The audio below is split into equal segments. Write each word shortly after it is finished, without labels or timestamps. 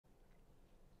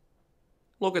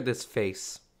Look at this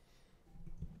face.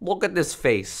 Look at this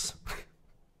face.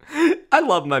 I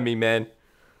love my me, man.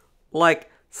 Like,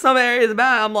 some areas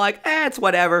about it, I'm like, it's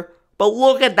whatever. But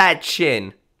look at that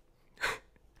chin.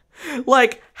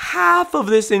 Like, half of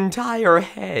this entire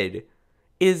head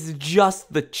is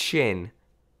just the chin.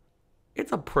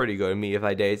 It's a pretty good me if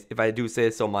I do say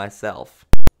so myself.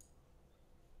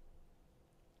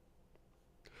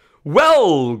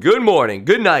 Well, good morning,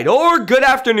 good night, or good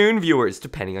afternoon, viewers,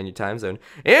 depending on your time zone.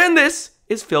 And this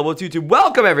is Failboat YouTube.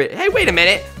 Welcome, everyone. Hey, wait a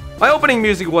minute. My opening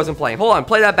music wasn't playing. Hold on,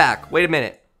 play that back. Wait a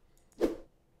minute.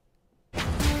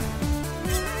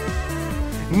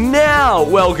 Now,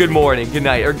 well, good morning, good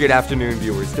night, or good afternoon,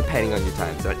 viewers, depending on your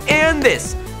time zone. And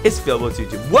this is Failboat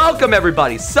YouTube. Welcome,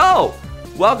 everybody.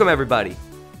 Welcome, everybody.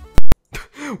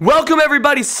 Welcome,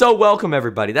 everybody. Welcome,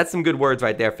 everybody. That's some good words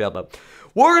right there, Failboat.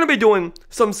 We're going to be doing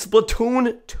some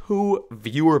Splatoon 2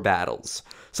 viewer battles.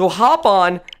 So hop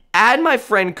on, add my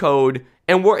friend code,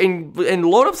 and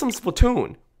load up some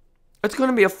Splatoon. It's going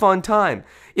to be a fun time.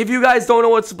 If you guys don't know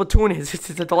what Splatoon is, it's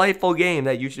a delightful game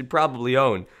that you should probably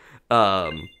own.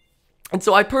 And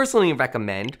so I personally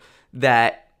recommend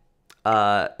that,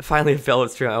 finally a fellow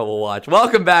stream I will watch.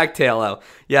 Welcome back, Tailo.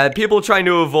 Yeah, people trying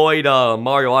to avoid,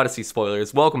 Mario Odyssey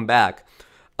spoilers, welcome back.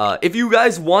 If you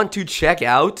guys want to check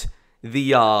out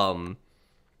the,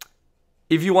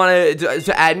 if you want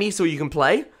to add me so you can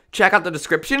play, check out the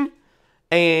description,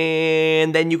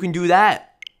 and then you can do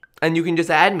that, and you can just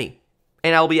add me,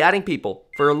 and I'll be adding people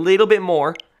for a little bit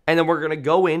more, and then we're going to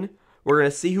go in, we're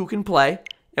going to see who can play,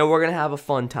 and we're going to have a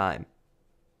fun time.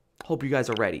 Hope you guys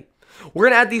are ready. We're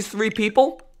going to add these 3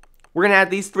 people, then we're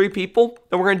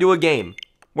going to do a game.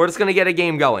 We're just going to get a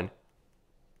game going.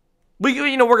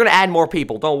 You know, we're going to add more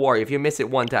people. Don't worry. If you miss it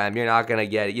one time, you're not going to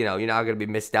get it. You know, you're not going to be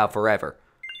missed out forever.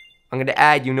 I'm going to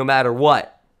add you no matter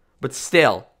what. But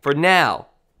still, for now,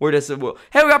 we're just... hey,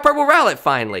 we got Purple Rowlet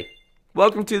finally.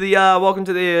 Welcome to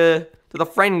the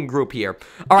friend group here.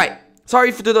 All right.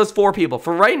 Sorry to those 4 people.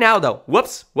 For right now, though.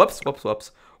 Whoops. We're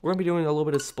going to be doing a little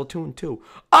bit of Splatoon 2.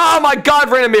 Oh, my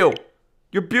God, Random!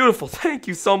 You're beautiful. Thank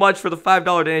you so much for the $5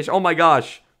 donation. Oh, my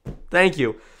gosh. Thank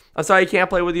you. I'm sorry I can't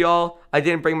play with y'all. I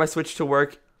didn't bring my Switch to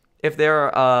work. If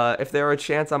there are a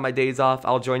chance on my days off,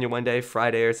 I'll join you one day,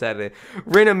 Friday or Saturday.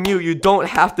 Random Mute, you don't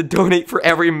have to donate for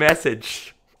every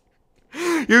message.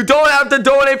 You don't have to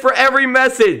donate for every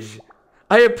message.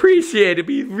 I appreciate it,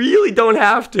 but you really don't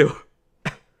have to.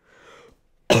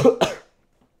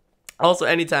 Also,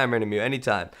 anytime, Random Mute,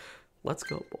 anytime. Let's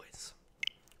go, boys.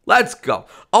 Let's go.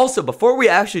 Also, before we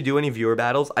actually do any viewer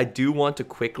battles, I do want to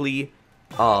quickly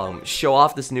show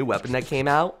off this new weapon that came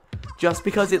out, just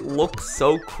because it looks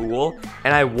so cool,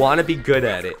 and I want to be good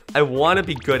at it. I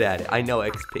know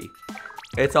XP.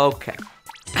 It's okay.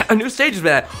 A new stage has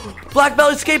been added. Black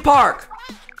Belly Skate Park!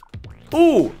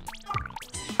 Ooh!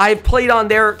 I've played on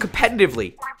there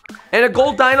competitively. And a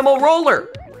Gold Dynamo Roller!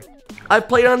 I've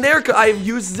played on there, I've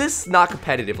used this not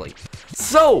competitively.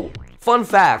 So, fun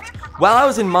fact, while I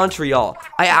was in Montreal,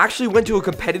 I actually went to a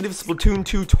competitive Splatoon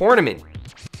 2 tournament.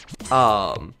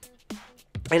 And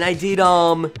I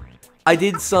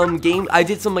did some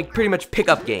like pretty much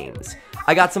pickup games.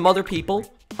 I got some other people,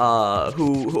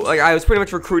 who like, I was pretty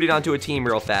much recruited onto a team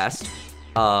real fast.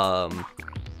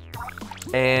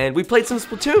 And we played some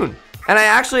Splatoon. And I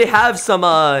actually have some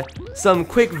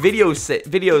quick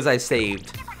videos I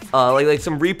saved. Like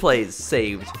some replays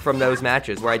saved from those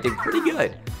matches where I did pretty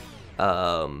good.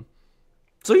 So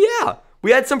yeah,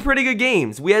 we had some pretty good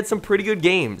games. We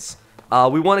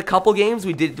won a couple games.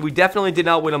 We definitely did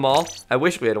not win them all. I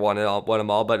wish we had won them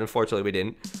all, but unfortunately we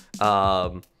didn't.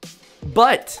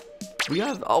 But we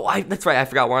have. Oh, that's right. I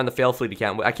forgot we're on the Fail Fleet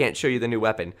account. I can't show you the new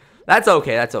weapon. That's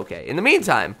okay. In the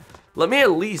meantime, let me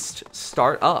at least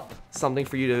start up something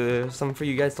for you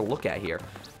guys to look at here.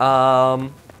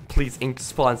 Please, ink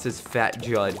sponsors Fat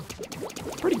Judd.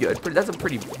 Pretty good. That's a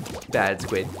pretty bad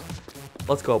squid.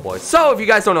 Let's go, boys. So if you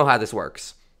guys don't know how this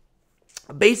works,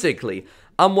 basically,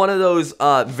 I'm one of those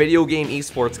video game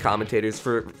esports commentators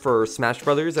for Smash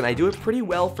Brothers, and I do it pretty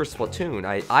well for Splatoon,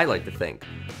 I like to think.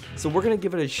 So we're going to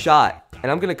give it a shot, and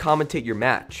I'm going to commentate your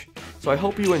match. So I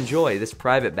hope you enjoy this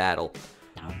private battle.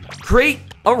 Create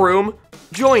a room,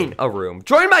 join a room.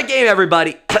 Join my game,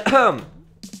 everybody!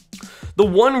 The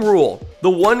one rule,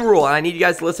 and I need you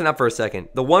guys to listen up for a second.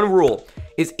 The one rule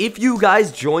is if you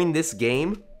guys join this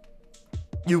game,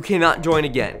 you cannot join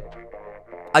again.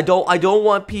 I don't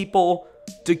want people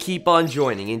to keep on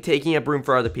joining and taking up room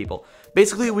for other people.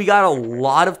 Basically, we got a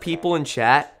lot of people in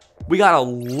chat.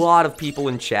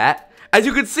 As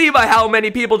you can see by how many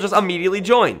people just immediately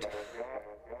joined.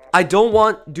 I don't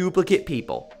want duplicate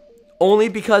people. only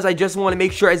because I just want to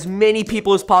make sure as many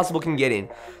people as possible can get in.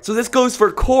 So this goes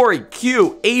for Corey,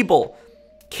 Q, Abel,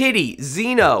 Kitty,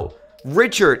 Zeno,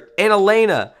 Richard, and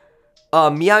Elena,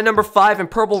 Meow number 5,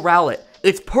 and Purple Rowlet.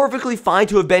 It's perfectly fine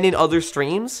to have been in other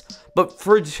streams, but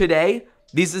for today,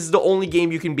 this is the only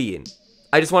game you can be in.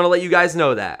 I just want to let you guys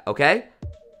know that, okay?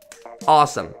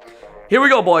 Awesome. Here we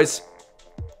go, boys.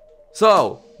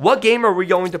 So, what game are we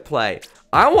going to play?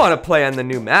 I want to play on the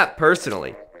new map,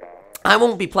 personally. I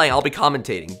won't be playing, I'll be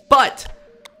commentating. But,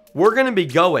 we're going to be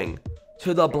going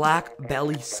to the Black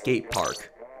Belly Skate Park.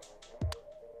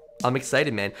 I'm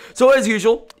excited, man. So, as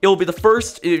usual, it'll be the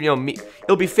first, it'll be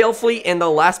Failfleet and the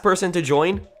last person to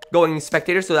join, going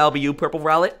spectator, so that'll be you, Purple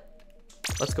Rowlet.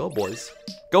 Let's go, boys.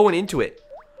 Going into it.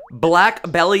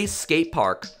 Black Belly Skate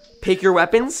Park. Pick your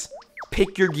weapons,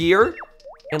 pick your gear,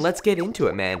 and let's get into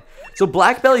it, man. So,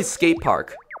 Black Belly Skate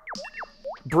Park.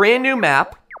 Brand new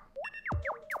map.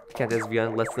 Can't this be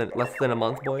on less than a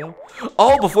month, boyo?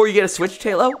 Oh, before you get a Switch,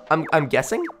 Talo? I'm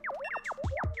guessing?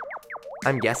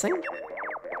 I'm guessing?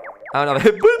 I don't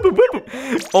know. Boop, boop, boop,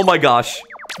 boop. Oh my gosh.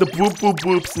 The boop boop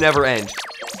boops never end.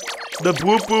 The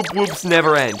boop boop boops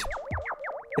never end.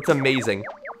 It's amazing.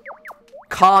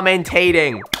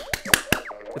 Commentating.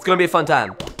 It's gonna be a fun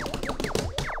time.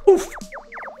 Oof.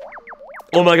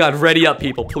 Oh my god, ready up,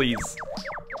 people, please.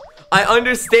 I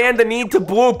understand the need to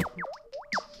boop.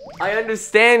 I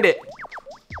understand it.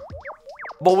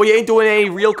 But we ain't doing any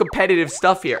real competitive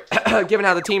stuff here, given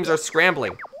how the teams are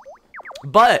scrambling.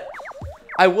 But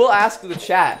I will ask the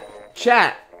chat.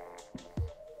 Chat.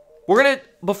 We're gonna,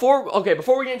 before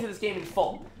we get into this game in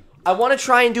full, I want to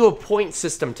try and do a point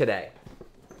system today.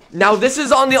 Now, this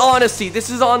is on the honesty. This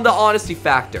is on the honesty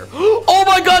factor. Oh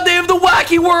my god, they have the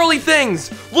wacky whirly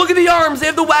things. Look at the arms. They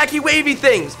have the wacky wavy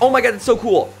things. Oh my god, it's so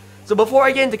cool. So before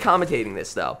I get into commentating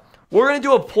this, though, we're going to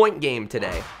do a point game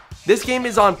today. This game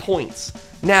is on points.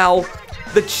 Now,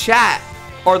 the chat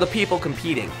are the people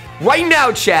competing. Right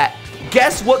now, chat,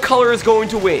 guess what color is going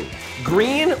to win.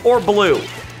 Green or blue?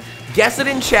 Guess it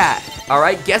in chat.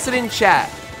 Alright, guess it in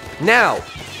chat. Now,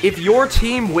 if your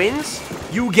team wins,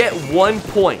 you get 1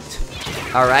 point.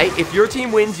 Alright, if your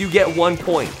team wins, you get 1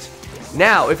 point.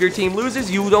 Now, if your team loses,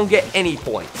 you don't get any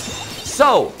points.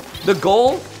 So, the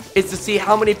goal is to see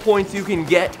how many points you can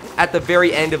get at the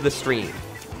very end of the stream.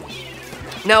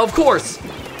 Now, of course,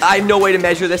 I have no way to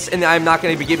measure this, and I'm not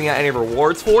going to be giving out any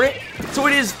rewards for it. So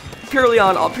it is purely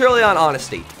on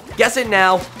honesty. Guess it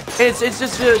now, and it's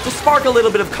just to spark a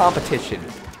little bit of competition.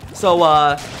 So,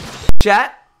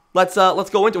 chat, let's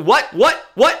go into what? What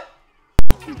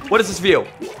is this view?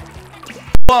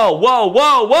 Whoa, whoa,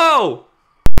 whoa, whoa!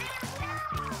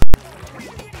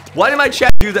 Why did my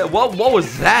chat do that? What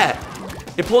was that?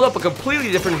 It pulled up a completely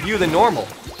different view than normal.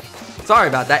 Sorry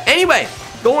about that. Anyway,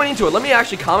 going into it, let me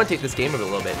actually commentate this game a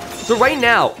little bit. So right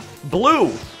now,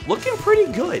 blue, looking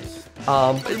pretty good.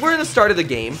 We're in the start of the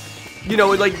game. You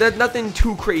know, like, nothing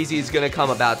too crazy is going to come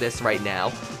about this right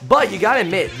now. But you got to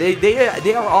admit,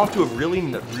 they are off to a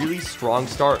really strong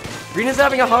start. Green is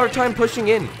having a hard time pushing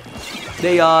in.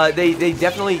 They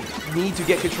definitely need to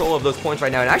get control of those points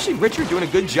right now. And actually, Richard doing a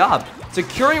good job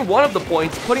securing one of the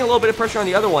points, putting a little bit of pressure on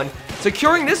the other one,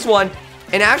 securing this one,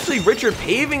 and actually Richard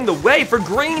paving the way for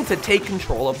Green to take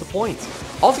control of the points.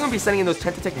 Also going to be sending in those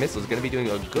Tentactic missiles, going to be doing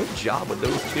a good job with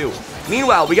those two.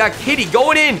 Meanwhile, we got Kitty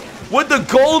going in with the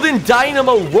Golden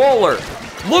Dynamo Roller.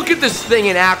 Look at this thing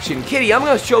in action. Kitty, I'm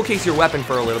going to showcase your weapon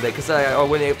for a little bit because I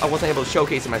wasn't able to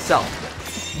showcase it myself.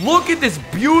 Look at this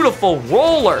beautiful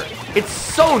roller. It's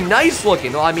so nice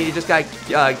looking. Well, I mean, it just got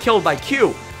killed by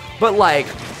Q. But, like,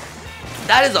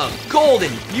 that is a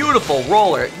golden, beautiful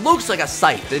roller. It looks like a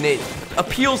sight, and it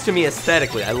appeals to me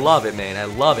aesthetically. I love it, man. I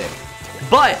love it.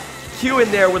 But Q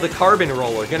in there with a carbon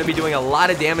roller, going to be doing a lot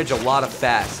of damage, a lot of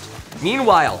fast.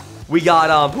 Meanwhile, we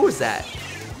got, who is that?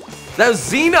 That was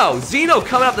Zeno. Zeno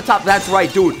coming up the top. That's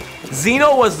right, dude.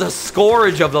 Zeno was the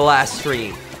scourge of the last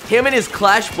stream. Him and his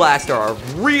Clash Blaster are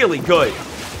really good.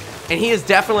 And he is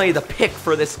definitely the pick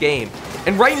for this game.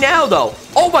 And right now, though,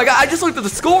 oh my god, I just looked at the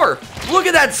score. Look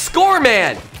at that score,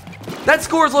 man. That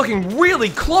score is looking really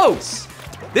close.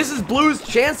 This is Blue's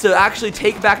chance to actually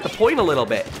take back the point a little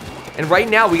bit. And right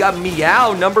now, we got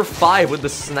Meow number 5 with the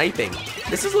sniping.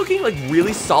 This is looking like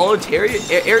really solid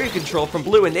area control from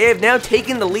Blue, and they have now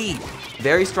taken the lead.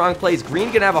 Very strong plays.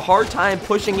 Green gonna have a hard time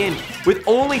pushing in with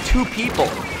only 2 people.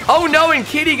 Oh no, and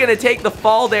Kitty gonna take the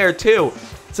fall there too.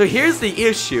 So here's the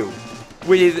issue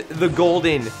with the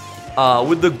golden,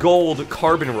 with the gold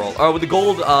carbon roll, or with the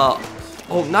gold,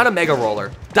 oh, not a mega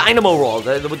roller, dynamo roll,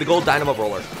 with the gold dynamo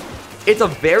roller. It's a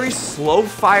very slow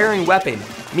firing weapon,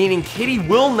 meaning Kitty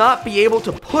will not be able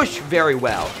to push very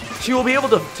well. she will be able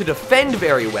to defend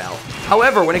very well.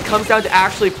 However, when it comes down to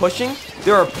actually pushing,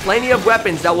 there are plenty of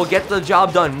weapons that will get the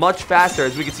job done much faster,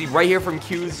 as we can see right here from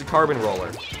Q's carbon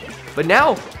roller. But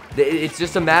now, it's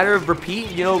just a matter of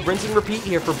repeat, you know, rinse and repeat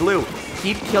here for blue.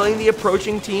 Keep killing the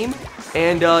approaching team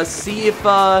and see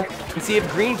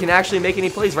if green can actually make any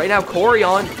plays. Right now, Corey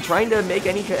on trying to make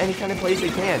any kind of plays they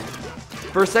can.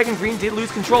 For a second, green did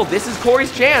lose control. This is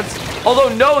Corey's chance.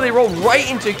 Although, no, they roll right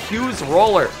into Q's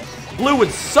roller. Blue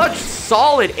with such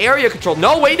solid area control.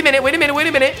 No, wait a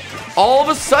minute. All of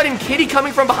a sudden, Kitty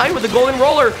coming from behind with the golden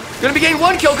roller. Gonna be getting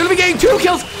 1 kill, gonna be getting 2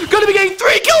 kills, gonna be getting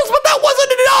 3 kills, but that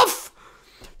wasn't enough!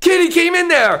 Kitty came in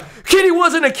there. Kitty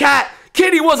wasn't a cat.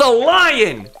 Kitty was a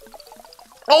lion.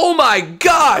 Oh my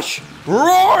gosh.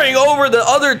 Roaring over the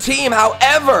other team.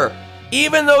 However,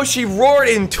 even though she roared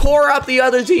and tore up the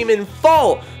other team in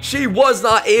full, she was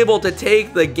not able to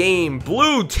take the game.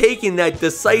 Blue taking that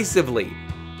decisively.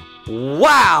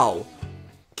 Wow.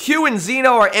 Q and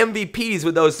Xeno are MVPs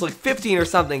with those like 15 or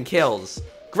something kills.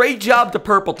 Great job to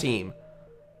purple team.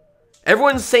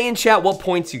 Everyone's saying, chat, what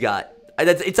points you got.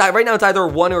 Right now it's either a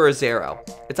 1 or a 0.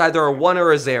 It's either a 1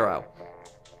 or a 0.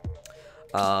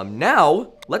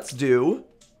 Now let's do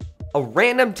a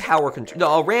random tower control.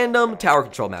 No, a random tower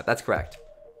control map. That's correct.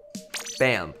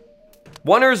 Bam.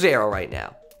 1 or 0 right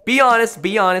now. Be honest.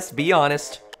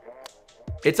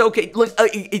 It's okay. Look,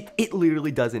 it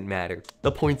literally doesn't matter.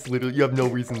 The points literally, you have no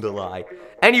reason to lie.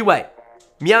 Anyway,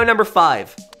 meow number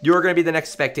 5. You're going to be the next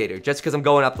spectator, just because I'm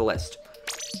going up the list.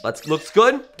 Looks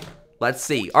good. Let's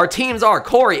see. Our teams are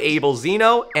Corey, Abel,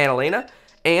 Xeno, Annalena,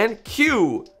 and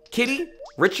Q, Kitty,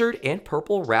 Richard, and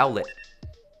Purple Rowlet.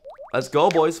 Let's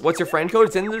go, boys. What's your friend code?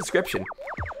 It's in the description.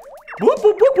 Boop,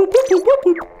 boop, boop, boop, boop, boop, boop,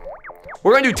 boop.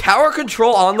 We're going to do tower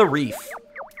control on the reef.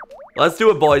 Let's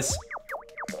do it, boys.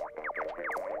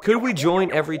 Could we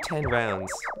join every 10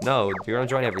 rounds? No, you're going to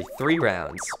join every 3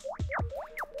 rounds.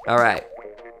 All right.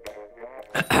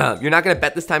 You're not going to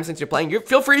bet this time since you're playing.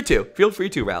 Feel free to. Feel free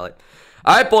to, Rowlet.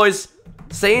 All right, boys.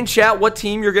 Say in chat what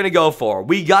team you're going to go for.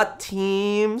 We got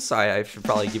teams. Sorry, I should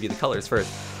probably give you the colors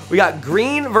first. We got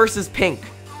green versus pink.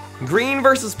 Green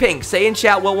versus pink. Say in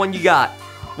chat what one you got.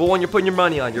 What one you're putting your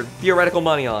money on. Your theoretical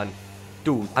money on.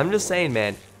 Dude, I'm just saying,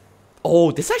 man.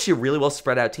 Oh, this is actually a really well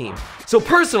spread out team. So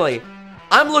personally,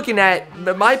 I'm looking at,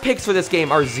 my picks for this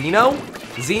game are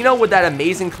Xeno with that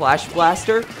amazing Clash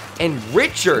Blaster, and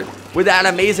Richard with that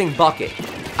amazing bucket.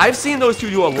 I've seen those two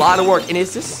do a lot of work, and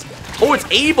it's just, oh, it's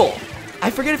Abel. I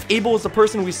forget if Abel was the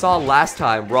person we saw last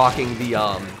time rocking the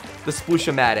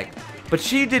Sploosh-o-matic. But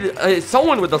she did,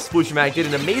 someone with the Sploosh-o-matic did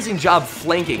an amazing job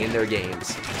flanking in their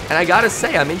games. And I gotta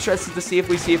say, I'm interested to see if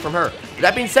we see it from her.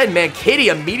 That being said, man, Kitty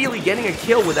immediately getting a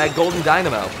kill with that golden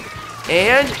dynamo.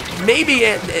 And maybe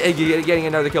getting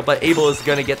another kill, but Abel is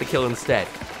going to get the kill instead.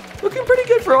 Looking pretty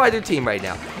good for either team right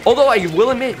now. Although I will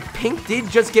admit, pink did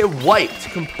just get wiped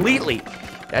completely.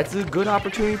 That's a good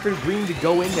opportunity for green to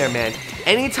go in there, man.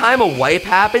 Anytime a wipe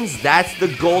happens, that's the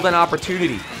golden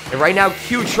opportunity. And right now,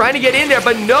 Q trying to get in there,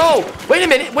 but no. Wait a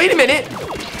minute.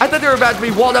 I thought they were about to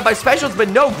be walled up by specials, but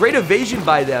no. Great evasion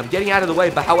by them, getting out of the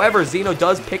way. But however, Xeno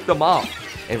does pick them off.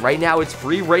 And right now, it's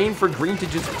free reign for green to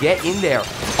just get in there.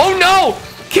 Oh, no!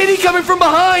 Kitty coming from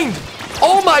behind!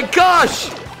 Oh, my gosh!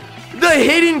 The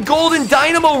hidden golden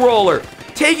dynamo roller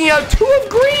taking out 2 of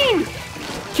green!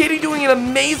 Kitty doing an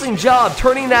amazing job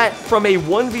turning that from a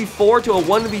 1v4 to a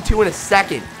 1v2 in a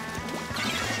second.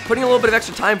 Putting a little bit of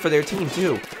extra time for their team,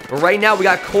 too. But right now, we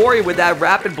got Corey with that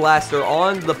rapid blaster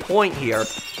on the point here.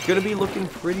 Gonna be looking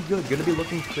pretty good.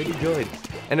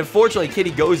 And unfortunately, Kitty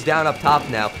goes down up top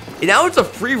now. And now it's a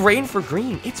free reign for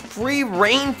green. It's free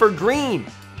reign for green.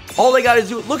 All they gotta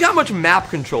do, look how much map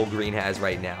control green has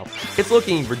right now. It's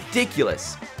looking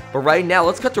ridiculous. But right now,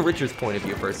 let's cut to Richard's point of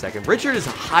view for a second. Richard is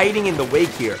hiding in the wake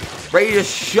here, ready to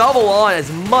shovel on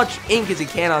as much ink as he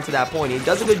can onto that point. He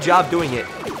does a good job doing it.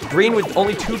 Green with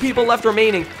only 2 people left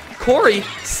remaining. Corey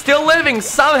still living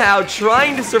somehow,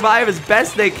 trying to survive as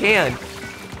best they can.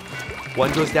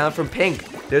 One goes down from pink.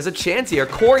 There's a chance here.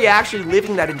 Corey actually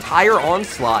living that entire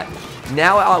onslaught.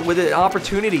 Now with an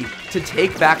opportunity to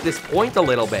take back this point a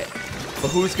little bit. But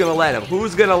who's going to let him?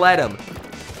 Who's going to let him?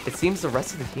 It seems the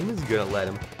rest of the team is going to let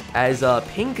him. As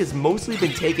pink has mostly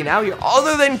been taken out here.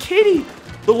 Other than Kitty,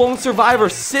 the lone survivor,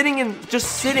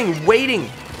 just sitting, waiting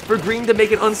for green to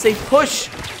make an unsafe push.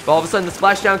 But all of a sudden, the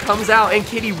splashdown comes out, and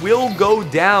Kitty will go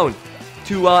down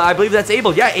to, I believe that's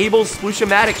Abel. Yeah, Abel's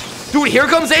Sploosh-o-matic. Dude, here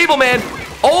comes Abel, man.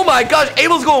 Oh my gosh,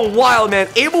 Abel's going wild, man.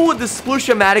 Abel with the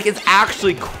Sploosh-o-matic is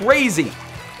actually crazy.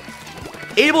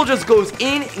 Abel just goes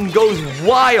in and goes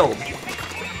wild.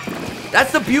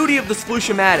 That's the beauty of the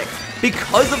Sploosh-o-matic.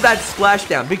 because of that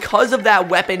splashdown, because of that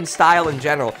weapon style in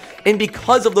general, and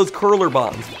because of those curler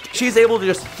bombs. She's able to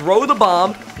just throw the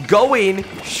bomb, go in,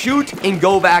 shoot, and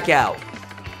go back out.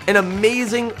 An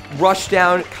amazing rush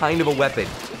down kind of a weapon.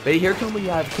 But here come we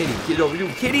have Kitty.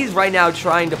 Kitty's right now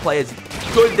trying to play as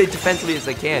good defensively as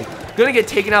they can. Gonna get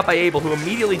taken out by Abel, who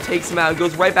immediately takes him out and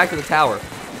goes right back to the tower.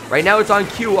 Right now it's on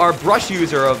Q, our brush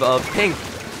user of Pink.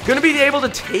 Gonna be able to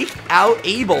take out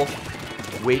Abel.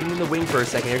 Waiting in the wing for a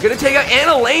second here. Gonna take out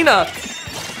Annalena.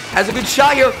 Has a good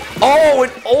shot here. Oh,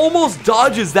 it almost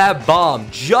dodges that bomb.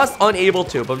 Just unable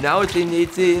to. But now it's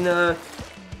in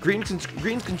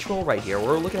Green's control right here.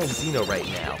 We're looking at Xeno right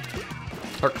now.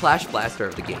 Our Clash Blaster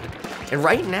of the game. And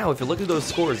right now, if you look at those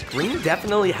scores, Green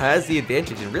definitely has the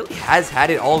advantage and really has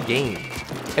had it all game.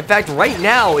 In fact, right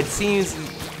now, it seems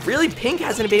really Pink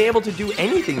hasn't been able to do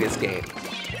anything this game.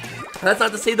 That's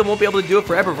not to say they won't be able to do it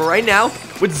forever, but right now,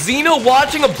 with Xeno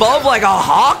watching above like a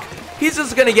hawk, he's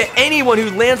just going to get anyone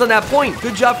who lands on that point.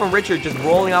 Good job from Richard, just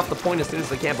rolling off the point as soon as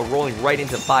they can, but rolling right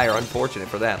into fire. Unfortunate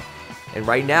for them. And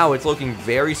right now, it's looking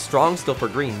very strong still for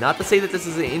Green. Not to say that this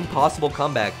is an impossible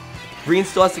comeback. Green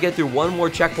still has to get through one more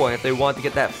checkpoint if they want to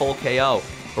get that full KO.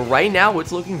 But right now,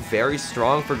 it's looking very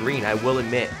strong for Green, I will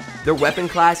admit. Their weapon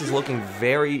class is looking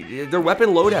their weapon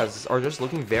loadouts are just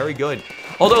looking very good.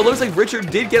 Although it looks like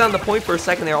Richard did get on the point for a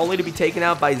second there, only to be taken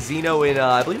out by Xeno and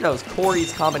I believe that was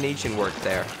Corey's combination work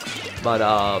there. But,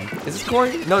 is this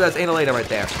Corey? No, that's Annalena right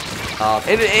there.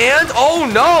 And oh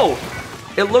no!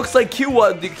 It looks like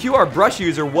the QR brush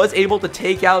user was able to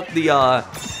take out a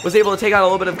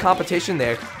little bit of competition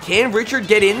there. Can Richard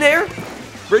get in there?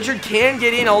 Richard can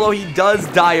get in, although he does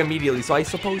die immediately, so I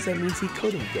suppose that means he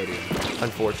couldn't get in.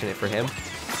 Unfortunate for him.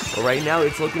 But right now,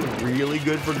 it's looking really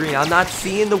good for Green. I'm not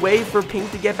seeing the way for Pink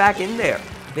to get back in there.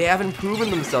 They haven't proven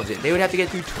themselves yet. They would have to get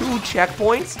through 2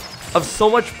 checkpoints of so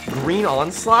much Green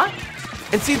onslaught.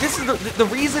 And see, this is the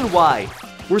reason why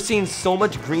we're seeing so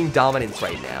much Green dominance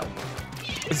right now.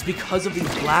 It's because of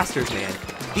these blasters, man.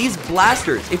 These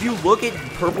blasters, if you look at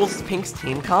Purple's Pink's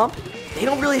team comp, they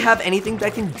don't really have anything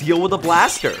that can deal with a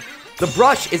blaster. The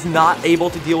brush is not able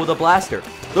to deal with a blaster.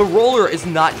 The roller is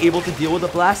not able to deal with a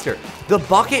blaster. The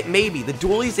bucket, maybe. The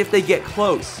dualies if they get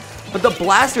close. But the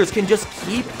blasters can just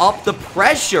keep up the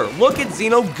pressure. Look at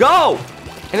Xeno go!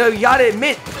 And you gotta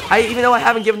admit, even though I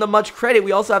haven't given them much credit,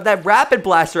 we also have that rapid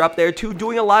blaster up there too,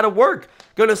 doing a lot of work.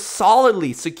 Gonna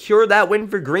solidly secure that win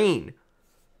for Green.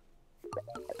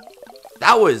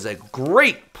 That was a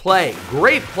great play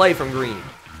from Green.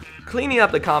 Cleaning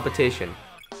up the competition.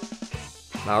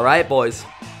 All right, boys.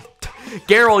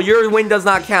 Garrel, your win does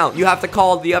not count. You have to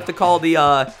call the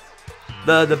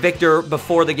victor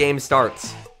before the game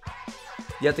starts.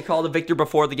 You have to call the victor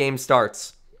before the game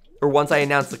starts, or once I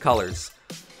announce the colors.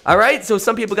 All right. So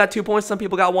some people got 2 points, some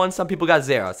people got 1, some people got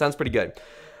 0. Sounds pretty good.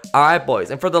 All right, boys.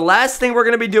 And for the last thing we're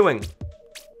gonna be doing,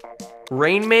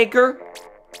 Rainmaker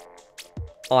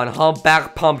on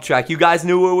Humpback Pump Track. You guys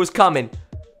knew it was coming.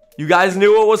 You guys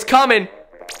knew it was coming.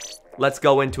 Let's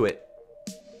go into it.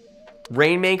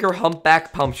 Rainmaker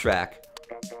Humpback Pump Track.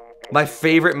 My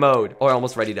favorite mode. Oh, I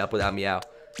almost readied up without Meow.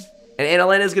 And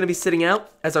Annalena is going to be sitting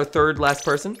out as our third last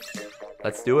person.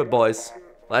 Let's do it, boys.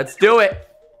 Let's do it.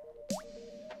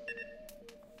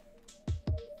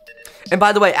 And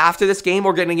by the way, after this game,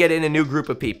 we're going to get in a new group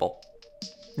of people.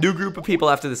 New group of people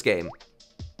after this game.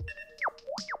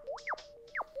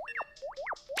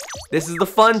 This is the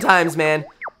fun times, man.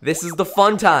 This is the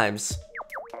fun times.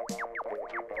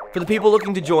 For the people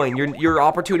looking to join, your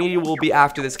opportunity will be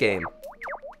after this game.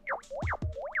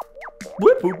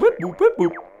 Whoop, whoop, whoop, whoop, whoop,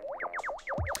 whoop.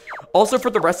 Also, for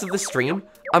the rest of the stream,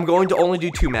 I'm going to only do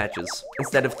 2 matches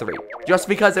instead of 3. Just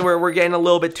because we're getting a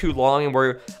little bit too long,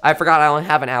 and I forgot I only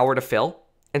have an hour to fill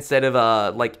instead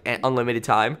of like unlimited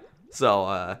time.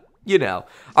 So you know.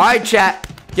 All right, chat,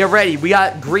 get ready. We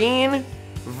got Green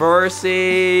versus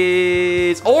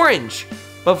Orange.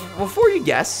 But before you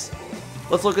guess,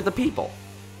 let's look at the people.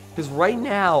 Because right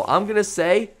now, I'm going to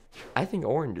say, I think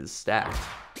Orange is stacked.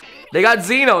 They got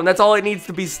Xeno, and that's all it needs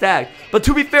to be stacked. But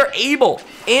to be fair, Abel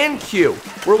and Q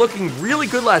were looking really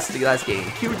good last game.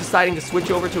 Q deciding to switch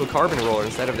over to a carbon roller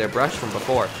instead of their brush from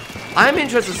before. I'm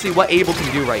interested to see what Abel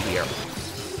can do right here.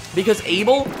 Because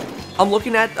Abel, I'm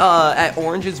looking at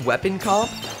Orange's weapon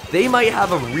comp. They might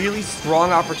have a really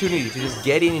strong opportunity to just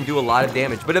get in and do a lot of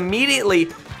damage. But immediately,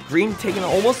 Green taking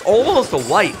almost a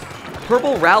wipe.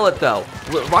 Purple Rowlet, though,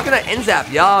 rocking that N-Zap,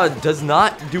 yeah, does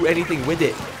not do anything with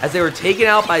it, as they were taken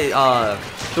out by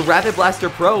the Rapid Blaster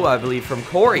Pro, I believe, from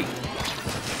Corey.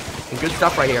 And good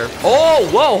stuff right here. Oh,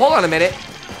 whoa, hold on a minute.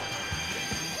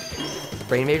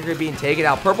 Rainmaker being taken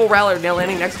out. Purple Rowlet now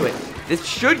landing next to it. This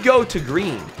should go to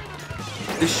Green.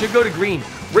 This should go to green.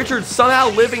 Richard somehow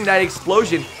living that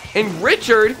explosion. And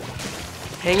Richard,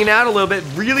 hanging out a little bit,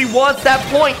 really wants that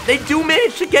point. They do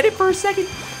manage to get it for a second.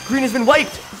 Green has been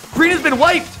wiped. Green has been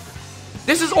wiped.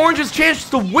 This is Orange's chance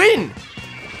to win.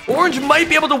 Orange might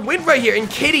be able to win right here. And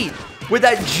Kitty, with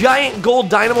that giant gold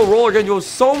dynamo roller, going to do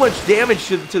so much damage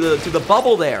to the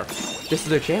bubble there. This is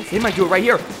their chance. They might do it right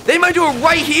here. They might do it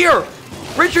right here.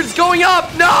 Richard's going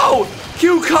up. No!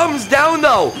 Q comes down,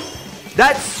 though.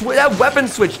 That weapon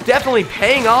switch definitely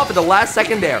paying off at the last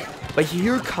second there. But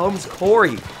here comes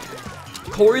Corey.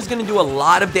 Corey's going to do a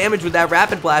lot of damage with that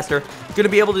Rapid Blaster. Going to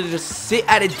be able to just sit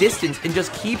at a distance and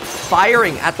just keep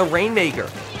firing at the Rainmaker.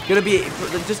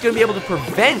 Just going to be able to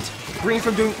prevent Green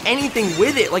from doing anything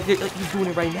with it like he's doing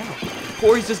it right now.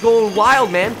 Corey's just going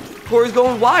wild, man. Corey's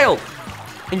going wild.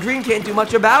 And Green can't do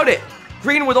much about it.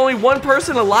 Green with only one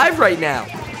person alive right now.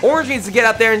 Orange needs to get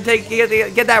out there and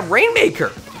get that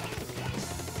Rainmaker.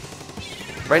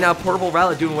 Right now, Portable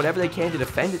Rally doing whatever they can to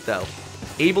defend it, though.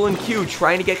 Abel and Q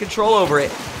trying to get control over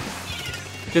it.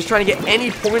 Just trying to get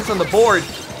any points on the board.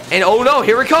 And oh no,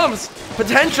 here it comes.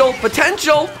 Potential,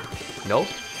 potential. Nope.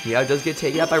 Yeah, it does get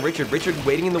taken out by Richard. Richard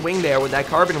waiting in the wing there with that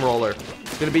carbon roller.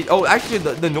 Gonna be, oh, actually,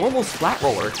 the normal splat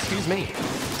roller, excuse me.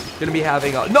 Gonna be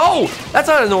having a, no! That's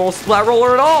not a normal splat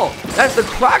roller at all. That's the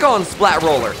Kragon splat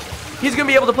roller. He's gonna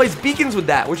be able to place beacons with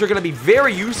that, which are gonna be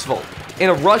very useful in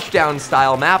a rushdown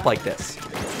style map like this.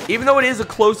 Even though it is a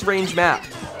close range map,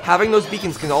 having those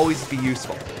beacons can always be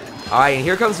useful. Alright, and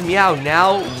here comes Meow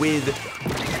now with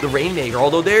the Rainmaker,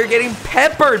 although they're getting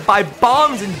peppered by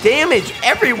bombs and damage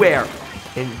everywhere.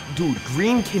 And dude,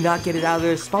 Green cannot get it out of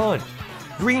their spawn.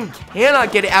 Green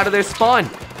cannot get it out of their spawn.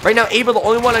 Right now, Abel, the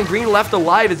only one on Green left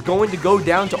alive, is going to go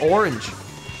down to Orange.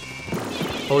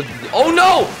 Oh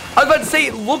no! I was about to say,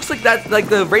 it looks like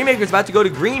the Rainmaker's about to go to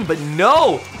Green, but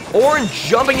no! Orange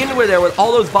jumping into there with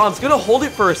all those bombs. Gonna hold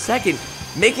it for a second,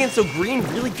 making it so Green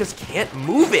really just can't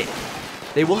move it.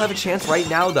 They will have a chance right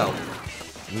now, though.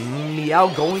 Meow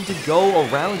going to go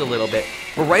around a little bit.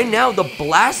 But right now, the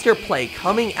blaster play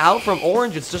coming out from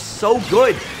Orange is just so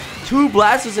good. 2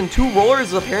 blasters and 2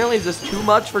 rollers apparently is just too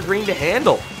much for Green to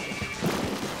handle.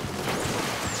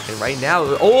 And right now,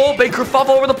 oh, big kerfuffle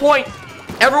over the point.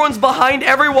 Everyone's behind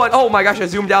everyone. Oh my gosh, I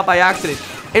zoomed out by accident.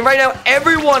 And right now,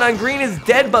 everyone on Green is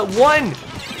dead but one.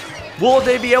 Will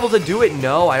they be able to do it?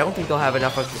 No, I don't think they'll have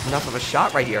enough of a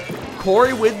shot right here.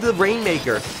 Corey with the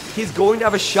Rainmaker. He's going to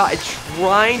have a shot at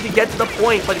trying to get to the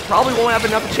point, but he probably won't have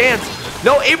enough chance.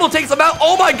 No, Abel takes him out.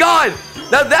 Oh my god!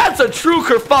 Now that's a true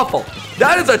kerfuffle.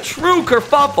 That is a true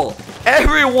kerfuffle.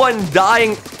 Everyone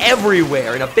dying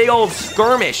everywhere in a big old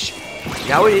skirmish.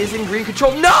 Now it is in Green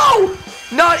control. No!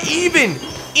 Not even!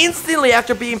 Instantly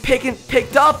after being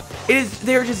picked up,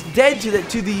 they're just dead to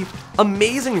the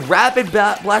amazing Rapid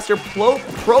Blaster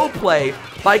pro play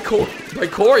by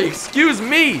Corey. Excuse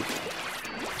me.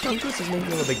 Tongue Twist is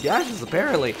making one of the gashes,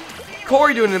 apparently.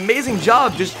 Corey doing an amazing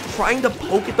job just trying to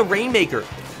poke at the Rainmaker,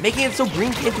 making it so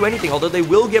Green can't do anything, although they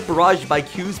will get barraged by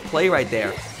Q's play right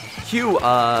there. Q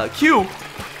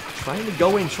trying to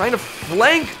go in, trying to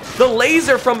flank the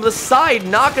laser from the side.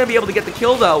 Not going to be able to get the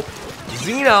kill, though.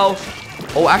 Zeno.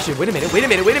 Oh, actually, wait a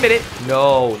minute.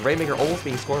 No, Rainmaker almost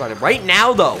being scored on it. Right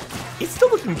now, though, it's still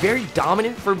looking very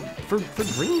dominant for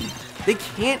Green. They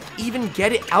can't even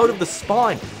get it out of the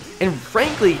spawn. And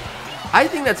frankly, I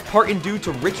think that's part and due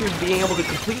to Richard being able to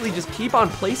completely just keep on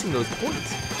placing those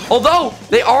points. Although,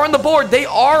 they are on the board. They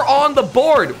are on the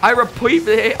board. I repeat,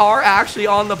 they are actually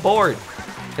on the board.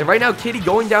 And right now, Kitty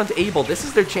going down to Abel. This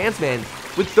is their chance, man.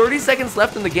 With 30 seconds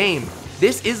left in the game,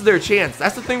 this is their chance.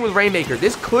 That's the thing with Rainmaker.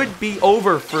 This could be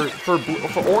over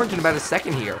for Orange in about a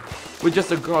second here, with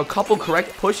just a couple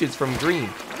correct pushes from Green.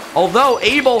 Although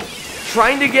Abel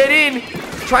trying to get in,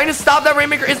 trying to stop that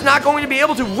Rainmaker, is not going to be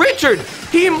able to. Richard,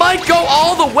 he might go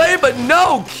all the way, but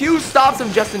no, Q stops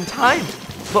him just in time.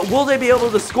 But will they be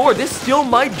able to score? This still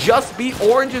might just be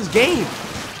Orange's game.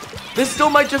 This still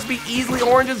might just be easily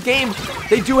Orange's game.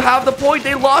 They do have the point.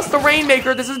 They lost the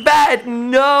Rainmaker. This is bad.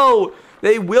 No.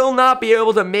 They will not be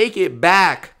able to make it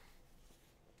back.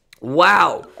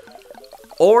 Wow.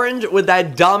 Orange with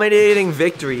that dominating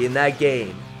victory in that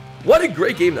game. What a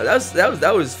great game, though.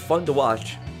 That was fun to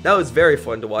watch. That was very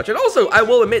fun to watch. And also, I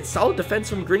will admit, solid defense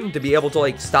from Green to be able to,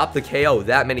 like, stop the KO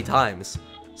that many times.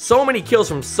 So many kills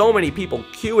from so many people.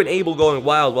 Q and Abel going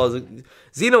wild, while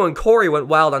Zeno and Corey went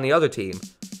wild on the other team.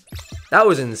 That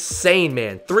was insane,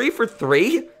 man. 3 for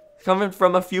 3 coming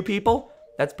from a few people.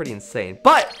 That's pretty insane.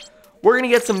 But we're going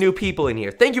to get some new people in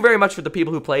here. Thank you very much for the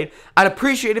people who played. I'd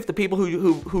appreciate if the people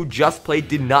who just played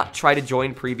did not try to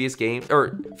join previous games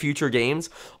or future games.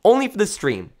 Only for the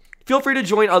stream. Feel free to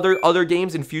join other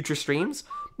games in future streams.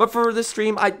 But for this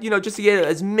stream, just to get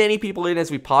as many people in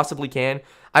as we possibly can,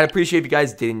 I'd appreciate if you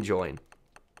guys didn't join.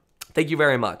 Thank you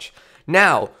very much.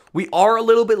 Now, we are a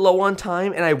little bit low on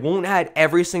time, and I won't add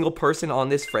every single person on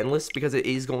this friend list because it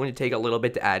is going to take a little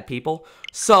bit to add people.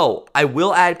 So, I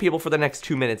will add people for the next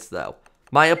 2 minutes, though.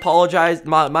 My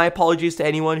apologies to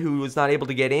anyone who was not able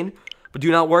to get in, but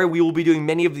do not worry, we will be doing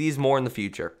many of these more in the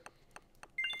future.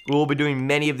 We will be doing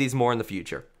many of these more in the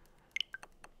future.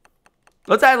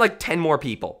 Let's add like 10 more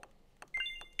people.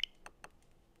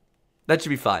 That should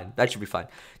be fine. That should be fine.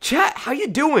 Chat, how you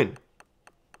doing?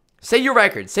 Say your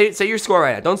record. Say your score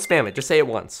right now. Don't spam it. Just say it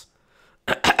once.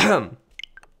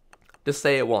 Just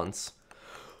say it once.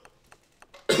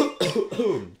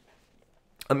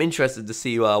 I'm interested to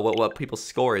see what people's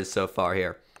score is so far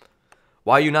here.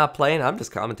 Why are you not playing? I'm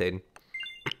just commentating.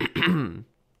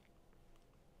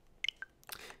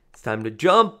 It's time to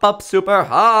jump up super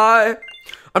high.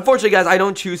 Unfortunately, guys, I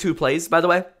don't choose who plays, by the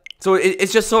way. So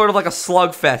it's just sort of like a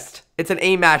slugfest. It's an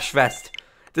A-mash fest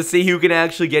to see who can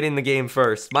actually get in the game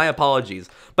first. My apologies.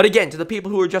 But again, to the people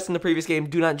who were just in the previous game,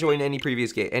 do not join any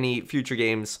future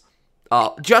games.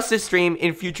 Just this stream.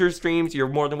 In future streams, you're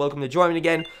more than welcome to join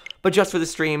again. But just for the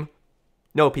stream,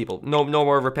 no people. No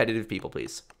more repetitive people,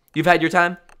 please. You've had your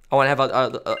time. I want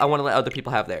to let other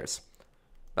people have theirs.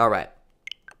 All right.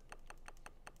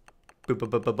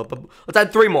 Let's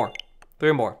add 3 more.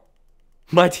 3 more.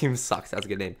 My team sucks. That's a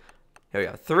good name. Here we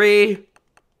go. 3,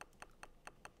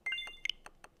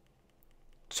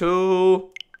 2.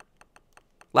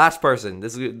 Last person.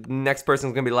 This is next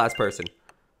person's gonna be the last person.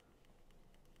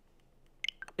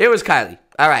 It was Kylie.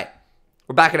 All right.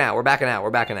 We're backing out. We're backing out.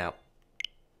 We're backing out.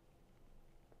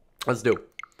 Let's do.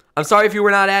 I'm sorry if you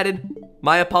were not added.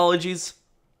 My apologies.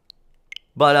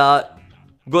 But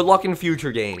good luck in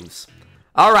future games.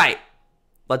 All right.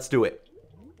 Let's do it.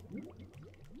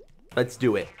 Let's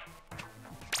do it.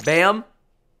 Bam.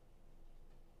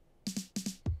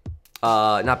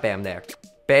 Not bam there.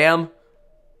 Bam.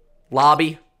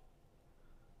 Lobby.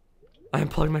 I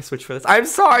unplugged my Switch for this. I'm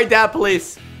sorry, Dad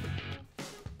Police.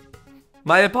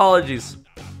 My apologies.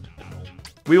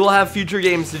 We will have future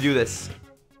games to do this.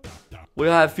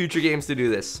 We'll have future games to do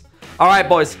this. Alright,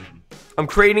 boys. I'm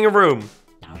creating a room.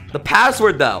 The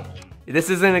password, though. This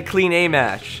isn't a clean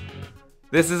A-mash.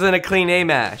 This isn't a clean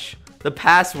A-mash. The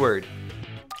password.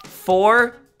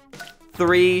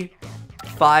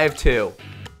 4352.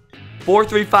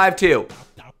 4352.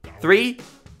 3,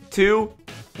 2,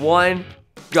 1,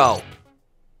 go.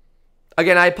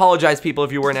 Again, I apologize, people,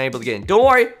 if you weren't able to get in. Don't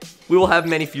worry. We will have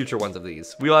many future ones of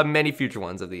these. We will have many future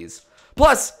ones of these.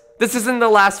 Plus, this isn't the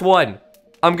last one.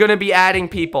 I'm going to be adding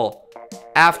people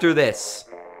after this.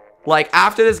 Like,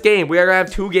 after this game, we are going to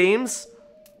have 2 games.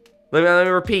 Let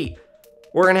me repeat.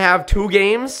 We're going to have 2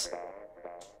 games.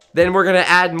 Then we're going to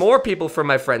add more people from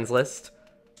my friends list.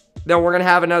 Then we're going to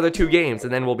have another 2 games,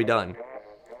 and then we'll be done.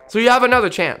 So you have another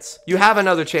chance. You have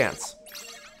another chance.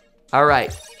 All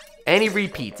right. Any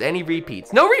repeats? Any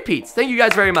repeats? No repeats. Thank you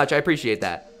guys very much. I appreciate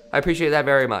that. I appreciate that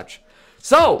very much.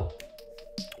 So,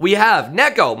 we have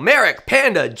Neko, Merrick,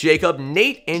 Panda, Jacob,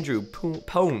 Nate, Andrew,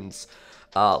 Pones,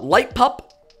 Light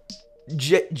Pup,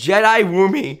 Jedi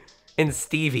Woomy, and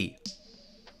Stevie.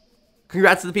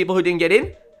 Congrats to the people who didn't get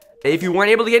in. If you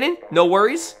weren't able to get in, no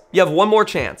worries. You have one more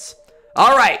chance.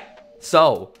 All right.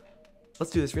 So,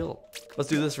 let's do this real. Let's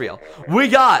do this real. We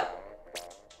got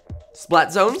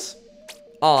Splat Zones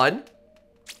on.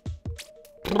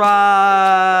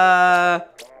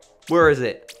 Where is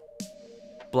it?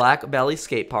 Black Belly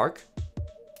Skate Park.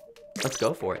 Let's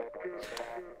go for it.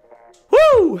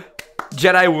 Woo!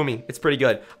 Jedi Woomy. It's pretty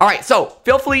good. All right, so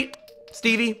Phil Fleet,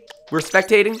 Stevie, we're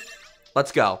spectating.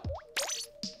 Let's go.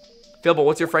 Failboat,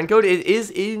 what's your friend code? It is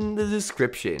in the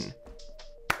description.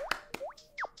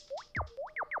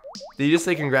 Did you just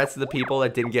say congrats to the people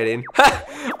that didn't get in?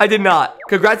 I did not.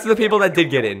 Congrats to the people that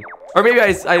did get in. Or maybe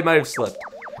I might have slipped.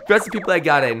 Congrats to the people that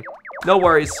got in. No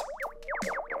worries.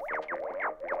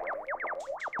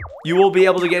 You will be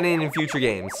able to get in future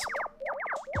games.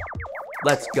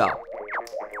 Let's go.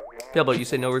 Failboat, you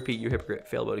said no repeat, you hypocrite.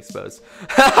 Failboat exposed.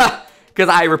 Because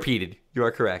I repeated. You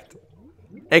are correct.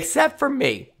 Except for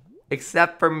me.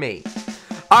 Except for me.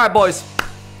 Alright, boys.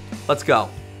 Let's go.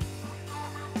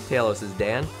 Talos is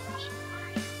Dan.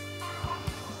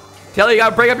 Taylor, you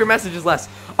gotta break up your messages less.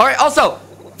 Alright, also,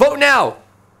 vote now.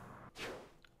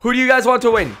 Who do you guys want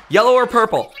to win? Yellow or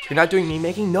purple? You're not doing meme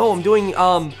making? No, I'm doing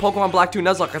Pokemon Black 2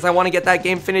 Nuzlocke because I want to get that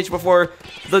game finished before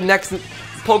the next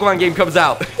Pokemon game comes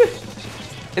out.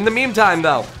 In the meantime,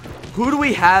 though, who do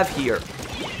we have here?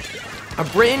 A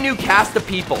brand new cast of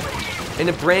people in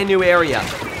a brand new area.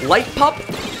 Light Pup,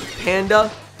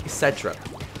 Panda, etc.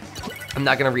 I'm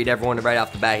not going to read everyone right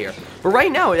off the bat here. But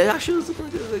right now, it actually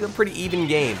looks like a pretty even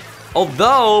game.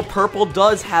 Although, Purple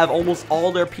does have almost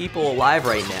all their people alive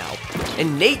right now.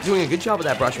 And Nate doing a good job with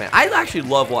that brush, man. I actually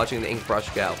love watching the ink brush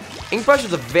go. Ink brush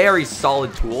is a very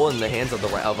solid tool in the hands of the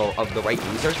right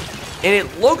user. And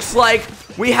it looks like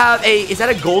we have a... Is that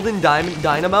a golden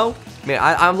dynamo? Man,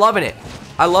 I'm loving it.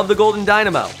 I love the golden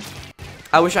dynamo.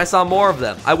 I wish I saw more of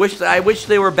them. I wish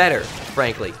they were better,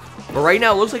 frankly. But right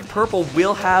now, it looks like Purple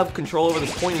will have control over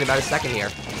this point in about a second here.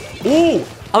 Ooh!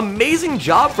 Amazing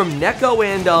job from Neko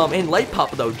and Light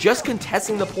Pup, though. Just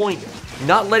contesting the point.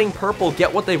 Not letting Purple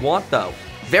get what they want, though.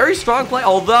 Very strong play,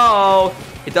 although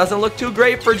it doesn't look too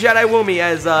great for Jedi Woomy,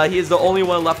 as he is the only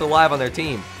one left alive on their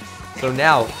team. So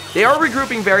now, they are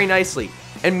regrouping very nicely.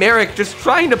 And Merrick just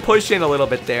trying to push in a little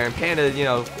bit there. And Panda, you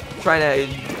know, trying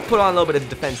to put on a little bit of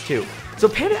defense, too. So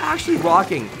Panda actually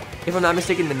rocking, if I'm not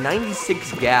mistaken, the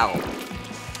 96 Gal.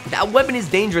 That weapon is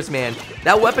dangerous, man.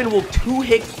 That weapon will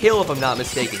 2-hit kill, if I'm not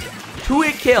mistaken.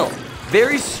 2-hit kill.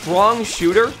 Very strong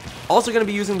shooter. Also going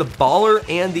to be using the Baller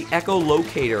and the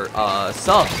Echolocator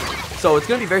sub. So it's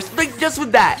going to be very... Like, just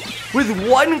with that. With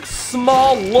one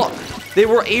small look, they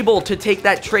were able to take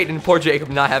that trait, and poor Jacob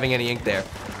not having any ink there.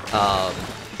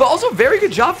 But also very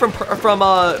good job from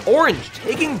Orange.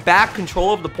 Taking back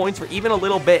control of the points for even a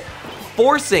little bit.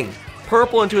 Forcing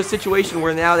Purple into a situation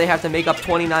where now they have to make up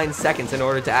 29 seconds in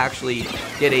order to actually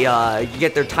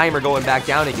get their timer going back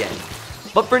down again.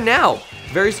 But for now,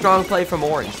 very strong play from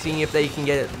Orange, seeing if they can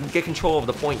get control of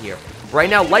the point here. Right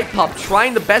now, Light Pup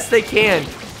trying the best they can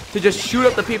to just shoot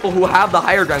up the people who have the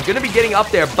higher ground. Going to be getting up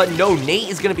there, but no, Nate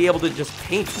is going to be able to just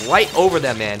paint right over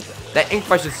them, man. That ink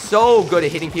brush is so good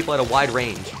at hitting people at a wide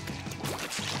range.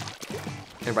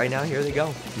 And right now, here they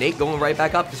go. Nate going right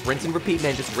back up. Just rinse and repeat,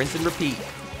 man. Just rinse and repeat.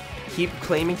 Keep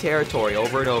claiming territory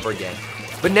over and over again.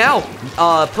 But now,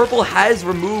 Purple has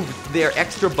removed their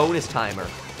extra bonus timer.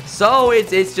 So it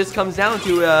just comes down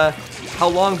to how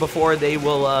long before they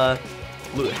will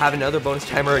have another bonus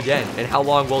timer again. And how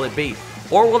long will it be?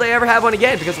 Or will they ever have one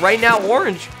again? Because right now,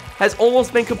 Orange has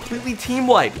almost been completely team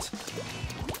wiped.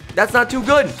 That's not too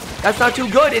good. That's not too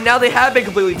good. And now they have been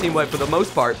completely team wiped for the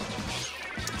most part.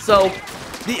 So,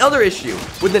 the other issue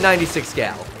with the 96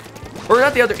 Gal, or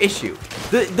not the other issue,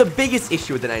 the biggest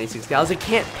issue with the 96 Gal is it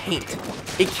can't paint.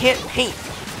 It can't paint.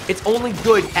 It's only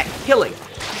good at killing.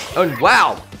 And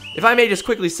wow, if I may just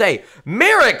quickly say,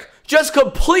 Merrick just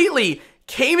completely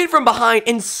came in from behind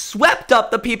and swept up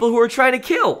the people who were trying to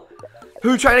kill. Who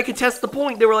were trying to contest the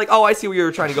point. They were like, oh, I see what you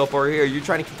were trying to go for here. You're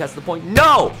trying to contest the point.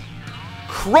 No!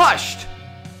 Crushed.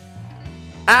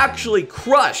 Actually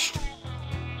crushed.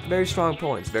 Very strong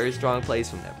points. Very strong plays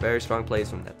from them. Very strong plays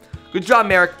from them. Good job,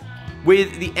 Merrick.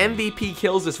 With the MVP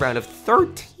kills this round of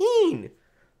 13.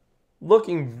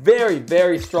 Looking very,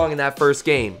 very strong in that first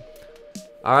game.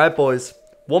 All right, boys.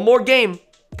 One more game,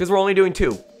 because we're only doing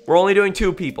two. We're only doing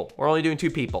two people. We're only doing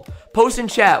two people. Post in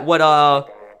chat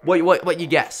what you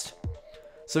guessed.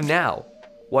 So now,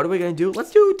 what are we gonna do?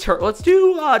 Let's do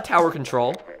tower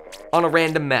control on a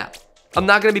random map. I'm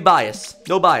not gonna be biased.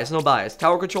 No bias, no bias.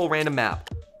 Tower control random map.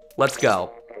 Let's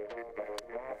go.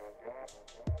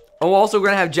 And we're also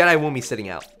gonna have Jedi Woomy sitting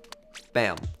out.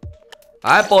 Bam.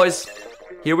 Alright, boys.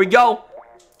 Here we go.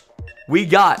 We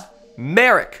got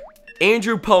Merrick,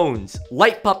 Andrew Pones,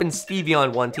 Light Pup, and Stevie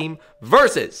on one team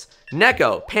versus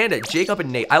Neko, Panda, Jacob,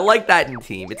 and Nate. I like that in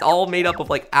team. It's all made up of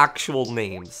like actual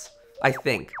names, I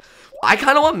think. I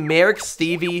kind of want Merrick,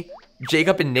 Stevie,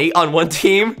 Jacob, and Nate on one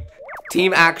team.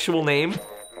 Team actual name.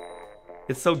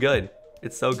 It's so good.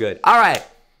 It's so good. Alright.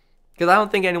 Because I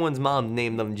don't think anyone's mom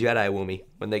named them Jedi Woomy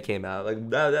when they came out. Like,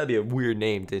 that'd be a weird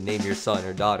name to name your son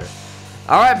or daughter.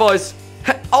 Alright, boys.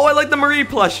 Oh, I like the Marie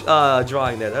plush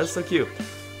drawing there. That's so cute.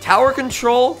 Tower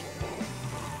control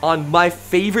on my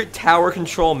favorite tower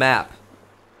control map.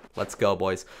 Let's go,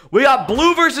 boys. We got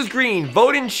blue versus green.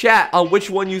 Vote in chat on which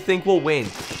one you think will win.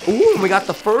 Ooh, we got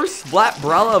the first Splat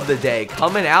Brella of the day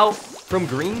coming out from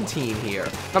green team here.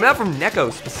 Coming out from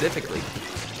Neko specifically.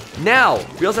 Now,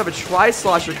 we also have a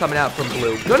Tri-Slosher coming out from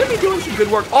blue. Gonna be doing some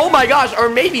good work. Oh my gosh, or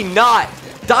maybe not.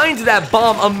 Dying to that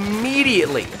bomb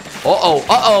immediately. Uh-oh,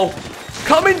 uh-oh.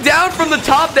 Coming down from the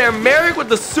top there, Merrick with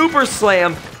the super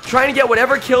slam. Trying to get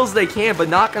whatever kills they can, but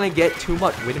not gonna get too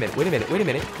much. Wait a minute, wait a minute, wait a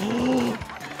minute.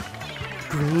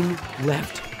 Green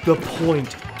left the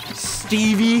point.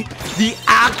 Stevie, the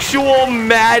actual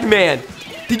madman.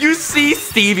 Did you see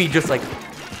Stevie just like,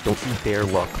 don't you dare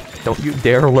look. Don't you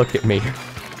dare look at me.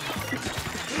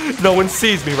 No one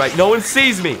sees me, right? No one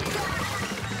sees me.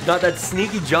 Got that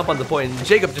sneaky jump on the point. And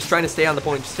Jacob just trying to stay on the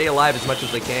point, stay alive as much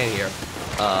as they can here.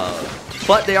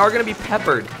 But they are going to be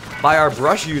peppered by our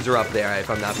brush user up there, if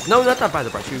I'm not. No, not by the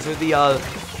brush user.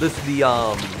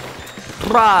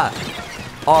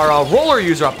 Our roller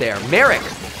user up there, Merrick.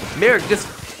 Merrick just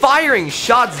firing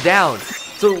shots down.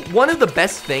 So one of the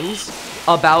best things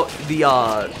about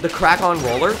the Crack-On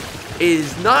roller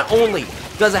is not only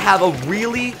does it have a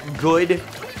really good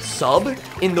sub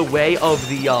in the way of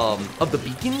the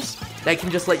beacons that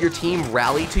can just let your team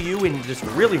rally to you and just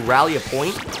really rally a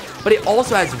point, but it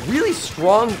also has really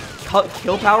strong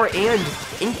kill power and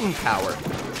inking power.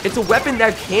 It's a weapon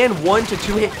that can 1 to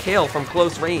 2 hit kill from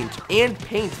close range and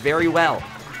paints very well.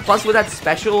 Plus with that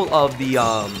special of the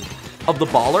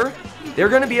baller, they're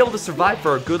going to be able to survive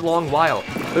for a good long while.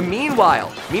 But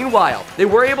meanwhile, they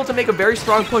were able to make a very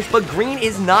strong push, but Green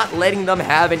is not letting them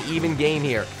have an even game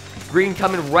here. Green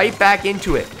coming right back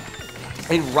into it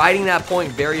and riding that point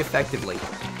very effectively.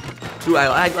 Ooh,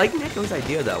 I like Nico's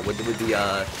idea though with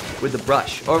the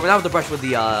brush, or not with the brush, with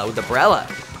the umbrella.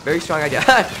 Very strong idea.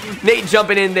 Nate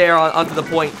jumping in there onto the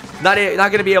point. Not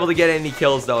gonna be able to get any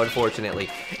kills though, unfortunately.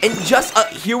 And just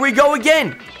here we go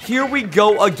again. Here we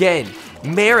go again.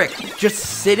 Merrick just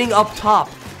sitting up top,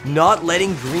 not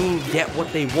letting Green get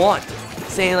what they want.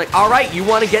 Saying like, all right, you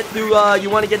want to get through, you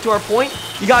want to get to our point?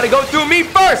 You got to go through me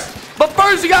first. But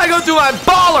first, you got to go through my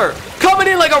baller. Coming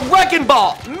in like a wrecking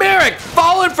ball. Merrick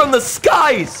falling from the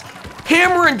skies.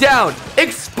 Hammering down,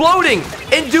 exploding,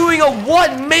 and doing a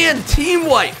one-man team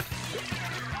wipe.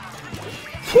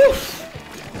 Whew.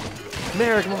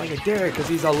 Merrick more like a Derek because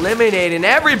he's eliminating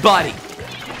everybody.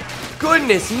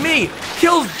 Goodness me.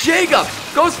 Kills Jacob.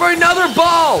 Goes for another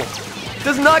ball.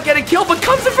 Does not get a kill, but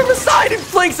comes in from the side and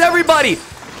flanks everybody.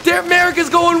 Merrick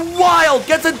is going wild.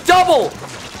 Gets a double.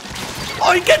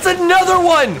 Oh, he gets another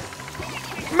one.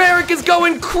 Merrick is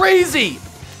going crazy.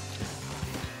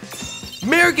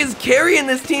 Merrick is carrying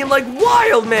this team like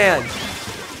wild, man.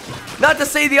 Not to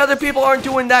say the other people aren't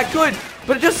doing that good,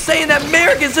 but just saying that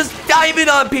Merrick is just diving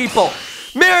on people.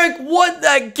 Merrick won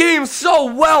that game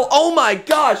so well. Oh my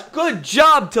gosh, good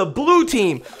job to blue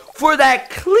team for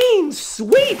that clean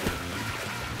sweep.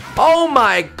 Oh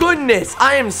my goodness,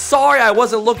 I am sorry I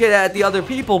wasn't looking at the other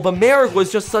people, but Merrick was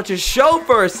just such a show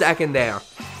for a second there.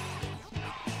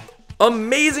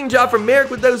 Amazing job from Merrick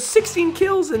with those 16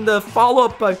 kills and the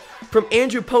follow-up from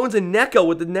Andrew Pones and Neko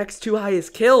with the next 2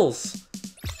 highest kills.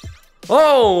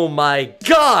 Oh my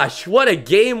gosh, what a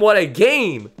game, what a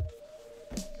game.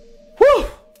 Whew.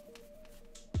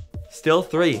 Still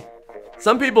 3.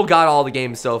 Some people got all the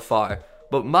games so far,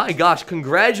 but my gosh,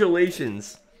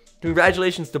 congratulations.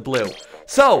 Congratulations to Blue.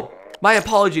 So, my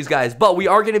apologies, guys, but we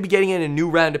are going to be getting in a new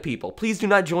round of people. Please do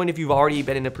not join if you've already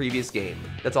been in a previous game.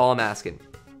 That's all I'm asking.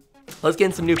 Let's get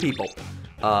in some new people.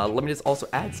 Let me just also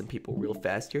add some people real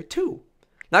fast here, too.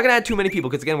 Not going to add too many people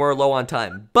because, again, we're low on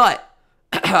time. But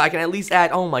I can at least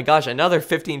add, oh my gosh, another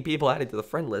 15 people added to the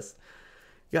friend list.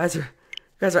 You guys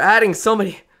are adding so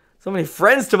many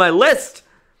friends to my list.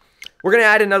 We're going to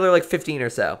add another, like, 15 or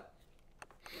so.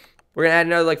 We're going to add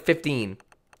another, like, 15.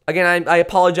 Again, I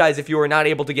apologize if you were not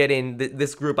able to get in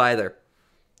this group either.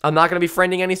 I'm not going to be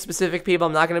friending any specific people.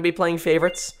 I'm not going to be playing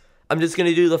favorites. I'm just going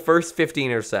to do the first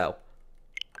 15 or so.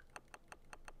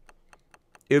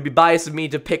 It would be biased of me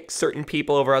to pick certain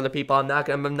people over other people. I'm not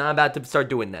about to start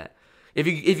doing that. If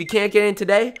you can't get in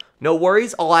today, no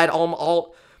worries. I'll add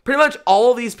pretty much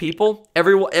all of these people,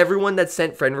 everyone that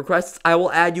sent friend requests, I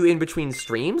will add you in between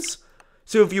streams.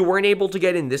 So if you weren't able to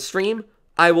get in this stream,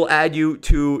 I will add you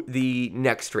to the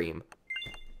next stream.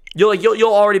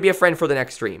 You'll already be a friend for the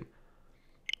next stream.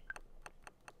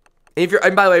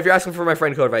 And by the way, if you're asking for my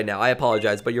friend code right now, I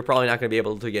apologize, but you're probably not going to be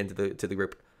able to get into the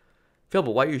group.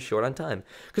 Failboat, why are you short on time?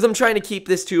 Because I'm trying to keep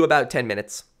this to about 10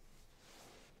 minutes.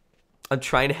 I'm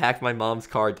trying to hack my mom's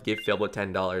card to give Failboat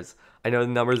 $10. I know the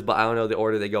numbers, but I don't know the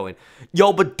order they go in.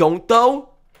 Yo, but don't though.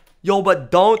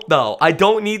 I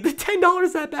don't need the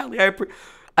 $10 that badly.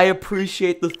 I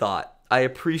appreciate the thought.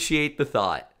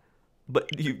 But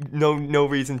no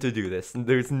reason to do this.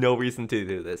 There's no reason to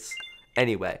do this.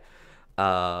 Anyway.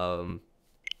 But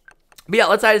yeah,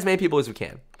 let's add as many people as we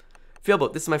can.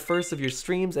 Failboat, this is my first of your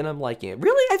streams and I'm liking it.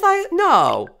 Really? I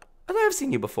thought I've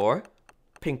seen you before.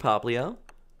 Pink Poplio.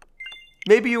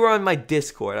 Maybe you were on my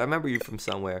Discord. I remember you from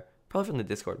somewhere. Probably from the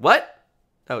Discord. What?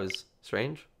 That was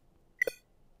strange.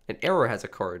 An error has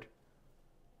occurred.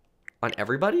 On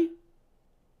everybody?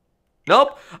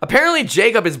 Nope. Apparently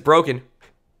Jacob is broken.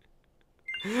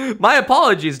 My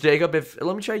apologies, Jacob.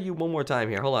 Let me try you one more time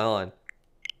here. Hold on.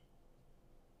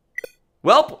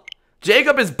 Welp,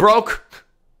 Jacob is broke.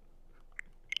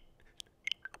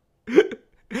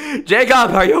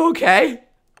 Jacob, are you okay?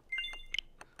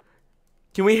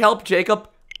 Can we help Jacob?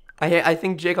 I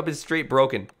think Jacob is straight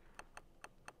broken.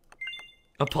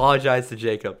 Apologize to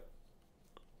Jacob.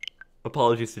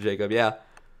 Apologies to Jacob, yeah.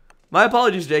 My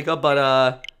apologies, Jacob,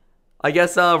 but, I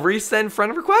guess, resend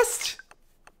friend request?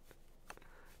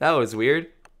 That was weird.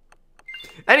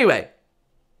 Anyway.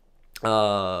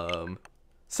 So,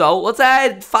 let's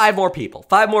add 5 more people.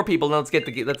 5 more people, and let's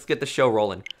get the show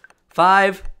rolling.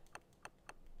 5.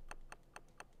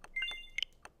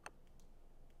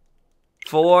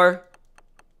 4.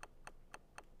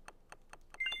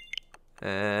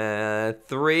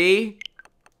 3.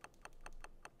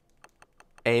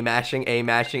 A mashing.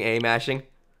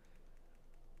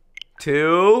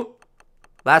 2.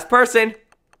 Last person.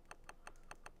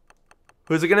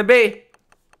 Who's it gonna be?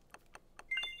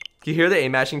 Do you hear the A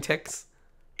mashing ticks?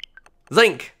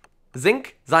 Zink.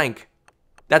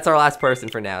 That's our last person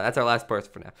for now. All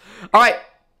right.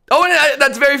 Oh, and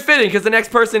that's very fitting because the next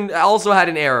person also had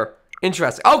an error.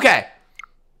 Interesting. Okay.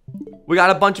 We got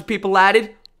a bunch of people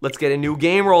added. Let's get a new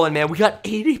game rolling, man. We got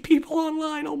 80 people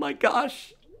online. Oh my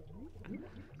gosh.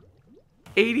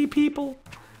 80 people.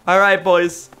 All right,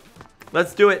 boys.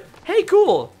 Let's do it. Hey,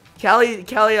 cool. Daily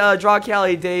Callie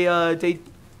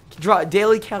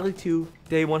 2,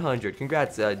 day 100.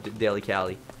 Congrats, Daily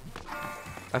Callie.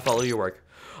 I follow your work.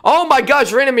 Oh my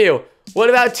gosh, Rinamu. What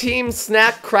about Team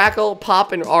Snack, Crackle,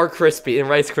 Pop, and Rice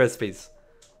Krispies?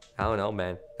 I don't know,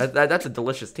 man. That's a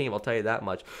delicious team, I'll tell you that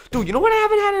much. Dude, you know what I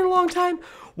haven't had in a long time?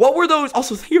 What were those?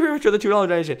 Also, thank you very much for the $2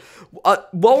 donation.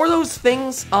 What were those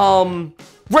things?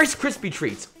 Rice Krispie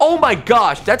treats. Oh my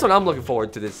gosh, that's what I'm looking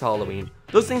forward to this Halloween.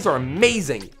 Those things are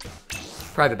amazing.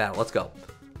 Private battle, let's go.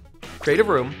 Create a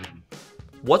room.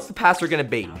 What's the password gonna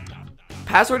be?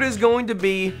 Password is going to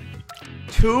be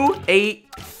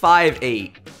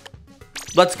 2858.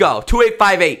 Let's go.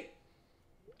 2858.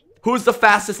 Who's the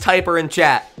fastest typer in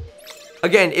chat?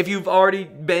 Again, if you've already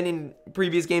been in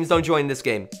previous games, don't join this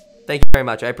game. Thank you very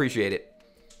much. I appreciate it.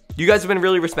 You guys have been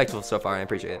really respectful so far. I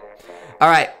appreciate it. All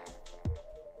right.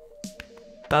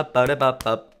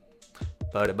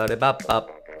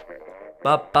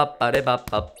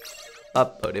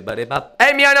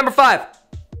 Hey, Meow number 5.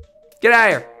 Get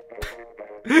out of here.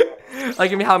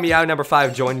 Like how Meow number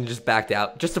 5 joined and just backed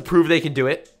out. Just to prove they could do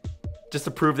it.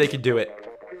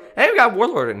 Hey, we got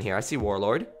Warlord in here. I see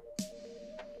Warlord.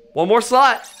 One more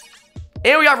slot.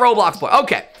 And we got Roblox Boy.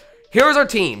 Okay. Here's our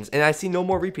teams. And I see no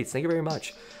more repeats. Thank you very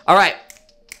much. All right.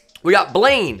 We got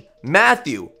Blaine,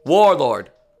 Matthew,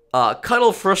 Warlord,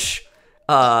 Cuddlefrush,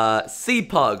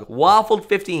 C-Pug, Waffled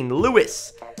 15,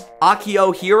 Lewis,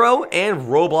 Akio Hero, and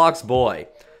Roblox Boy.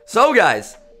 So,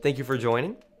 guys, thank you for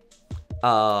joining.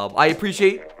 I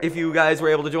appreciate if you guys were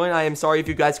able to join. I am sorry if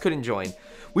you guys couldn't join.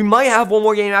 We might have one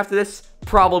more game after this.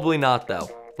 Probably not, though.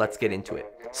 Let's get into it.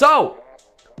 So,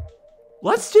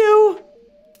 let's do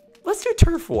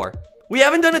Turf War. We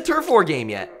haven't done a Turf War game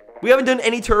yet. We haven't done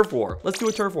any Turf War. Let's do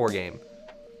a Turf War game.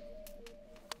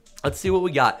 Let's see what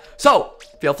we got. So,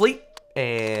 Fleet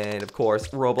and, of course,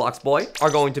 Roblox Boy are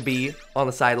going to be on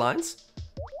the sidelines.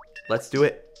 Let's do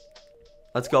it.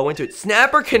 Let's go into it.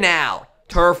 Snapper Canal.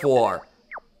 Turf War.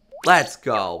 Let's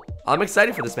go. I'm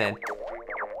excited for this, man.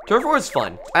 Turf War is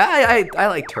fun. I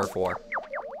like Turf War.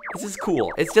 This is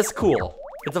cool. It's just cool.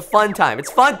 It's a fun time.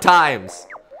 It's fun times.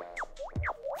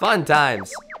 Fun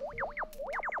times.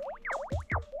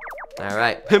 All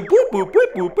right. Boop, boop, boop,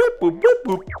 boop, boop, boop, boop,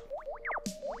 boop.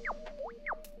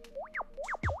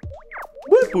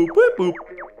 Boop, boop, boop, boop.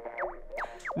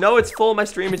 No, it's full. My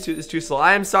stream is too slow.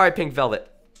 I am sorry, Pink Velvet.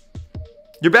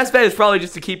 Your best bet is probably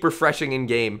just to keep refreshing in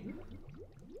game,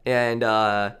 and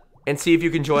see if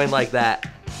you can join like that.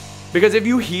 Because if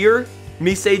you hear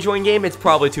me say join game, it's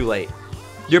probably too late.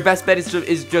 Your best bet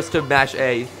is just to mash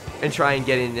A and try and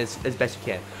get in as best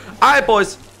you can. All right,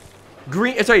 boys.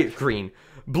 Green.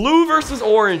 Blue versus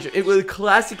orange with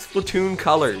classic Splatoon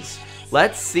colors.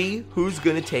 Let's see who's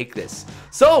gonna take this.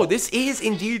 So this is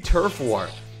indeed Turf War.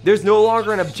 There's no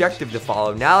longer an objective to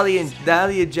follow. Now the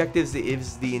objective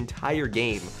is the entire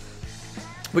game.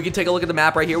 We can take a look at the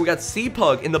map right here. We got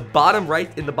C-Pug in the bottom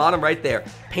right there,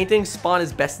 painting spawn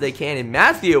as best they can. And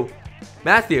Matthew,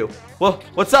 well,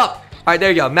 what's up? All right, there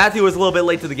you go. Matthew was a little bit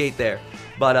late to the gate there,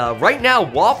 but right now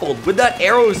Waffled with that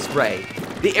arrow spray.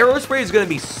 The arrow spray is going to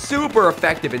be super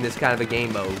effective in this kind of a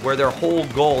game mode, where their whole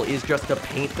goal is just to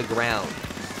paint the ground.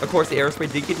 Of course, the arrow spray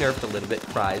did get nerfed a little bit,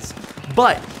 prize,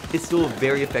 but it's still a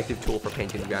very effective tool for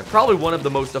painting the ground. Probably one of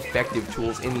the most effective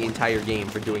tools in the entire game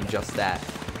for doing just that.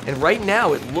 And right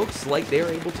now, it looks like they're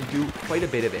able to do quite a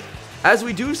bit of it. As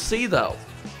we do see, though,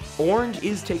 Orange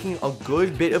is taking a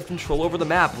good bit of control over the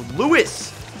map.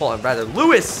 Lewis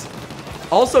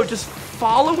also just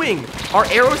following our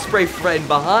arrow spray friend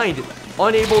behind,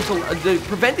 unable to,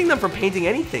 preventing them from painting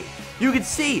anything. You can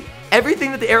see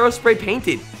everything that the arrow spray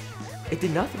painted, it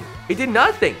did nothing. It did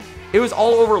nothing. It was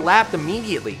all overlapped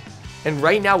immediately. And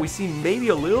right now we see maybe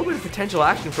a little bit of potential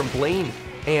action from Blaine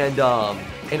and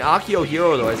Akio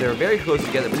Hero though, as they're very close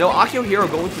together. But no, Akio Hero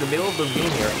going to the middle of the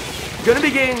game here. Gonna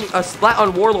be getting a splat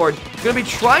on Warlord. Gonna be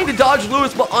trying to dodge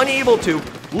Lewis, but unable to.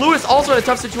 Lewis also in a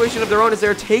tough situation of their own as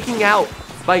they're taking out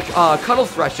by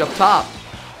Cuttlefresh up top.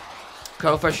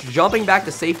 Cuttlefresh jumping back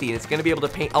to safety, and it's gonna be able to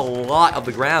paint a lot of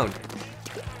the ground.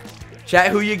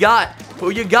 Chat, who you got? Who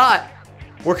you got?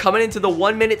 We're coming into the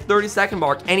 1 minute 30-second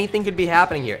mark. Anything could be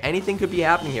happening here. Anything could be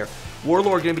happening here.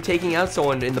 Warlord going to be taking out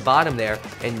someone in the bottom there.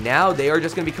 And now they are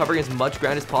just going to be covering as much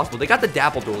ground as possible. They got the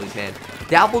Dapple Dualies, man.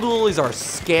 Dapple Dualies are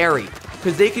scary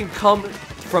because they can come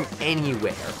from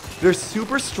anywhere. They're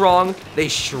super strong. They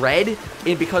shred.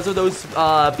 And because of those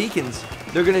beacons,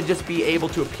 they're going to just be able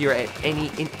to appear at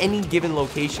in any given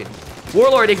location.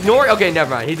 Warlord ignore. Okay, never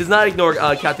mind. He does not ignore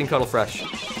Captain Cuttlefresh.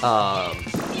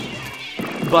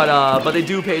 But they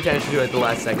do pay attention to it at the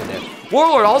last second there.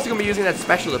 Warlord also going to be using that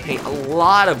special to paint a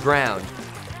lot of ground.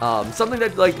 Something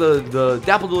that like the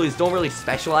Dapple Dualies don't really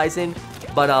specialize in,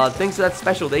 but thanks to that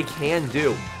special they can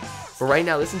do. But right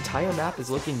now this entire map is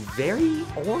looking very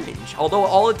orange, although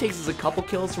all it takes is a couple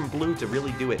kills from blue to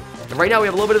really do it. And right now we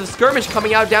have a little bit of a skirmish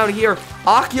coming out down here.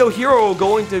 Akio Hero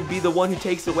going to be the one who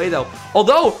takes it away though.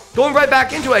 Although going right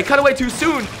back into it, cut away too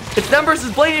soon. It's them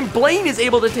versus Blaine, and Blaine is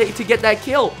able to get that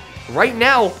kill. Right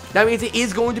now, that means it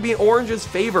is going to be in Orange's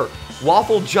favor.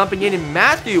 Waffle jumping in, and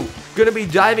Matthew going to be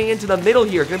diving into the middle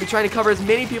here. Going to be trying to cover as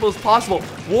many people as possible.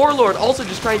 Warlord also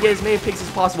just trying to get as many picks as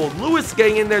possible. Lewis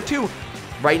getting in there too.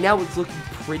 Right now, it's looking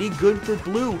pretty good for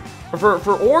blue, or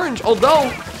for Orange,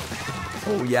 although,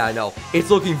 oh yeah, no, it's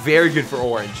looking very good for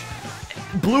Orange.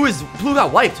 Blue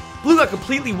got wiped. Blue got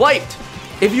completely wiped.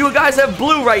 If you guys have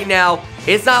blue right now,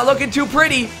 it's not looking too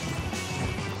pretty.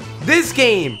 This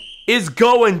game is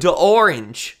going to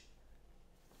Orange.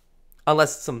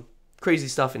 Unless some crazy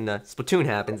stuff in Splatoon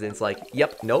happens and it's like,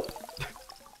 yep, nope.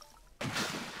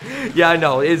 Yeah, I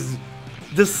know, it's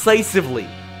decisively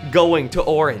going to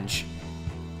Orange.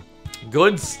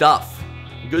 Good stuff.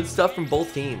 Good stuff from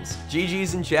both teams.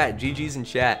 GG's in chat, GG's in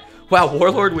chat. Wow,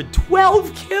 Warlord with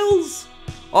 12 kills.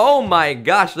 Oh my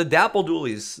gosh, the Dapple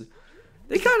Dualies.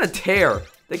 They kind of tear.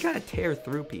 They kind of tear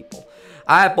through people.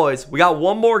 Alright, boys, we got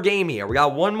one more game here. We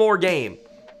got one more game.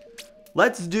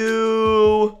 Let's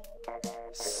do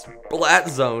Splat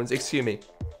Zones. Excuse me.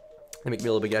 That make me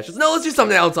a little bit gaseous. No, let's do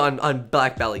something else on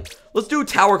Black Belly. Let's do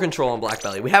Tower Control on Black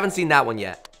Belly. We haven't seen that one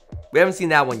yet. We haven't seen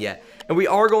that one yet. And we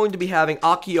are going to be having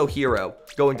Akio Hero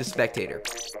going to Spectator,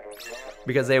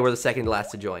 because they were the second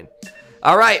last to join.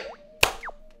 Alright.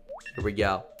 Here we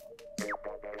go.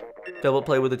 Double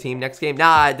play with the team next game.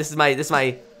 Nah, this is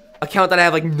my account that I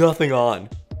have like nothing on.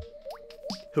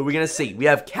 Who are we gonna see? We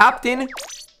have Captain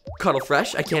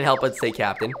Cuttlefresh. I can't help but say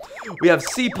Captain. We have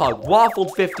Cpug,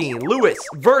 Waffled 15, Lewis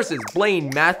versus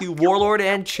Blaine, Matthew, Warlord,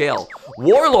 and Chill.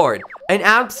 Warlord, an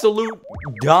absolute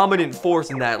dominant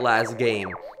force in that last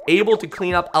game. Able to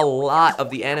clean up a lot of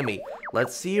the enemy.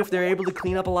 Let's see if they're able to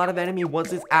clean up a lot of enemy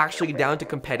once it's actually down to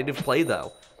competitive play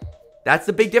though. That's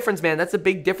the big difference, man. That's the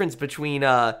big difference between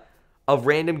a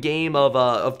random game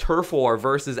of turf war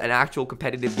versus an actual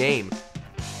competitive game.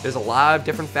 There's a lot of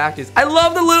different factors. I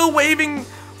love the little waving,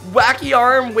 wacky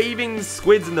arm waving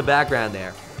squids in the background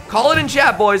there. Call it in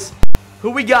chat, boys.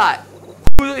 Who we got?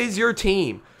 Who is your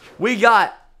team? We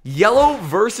got yellow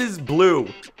versus blue.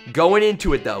 Going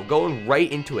into it though, going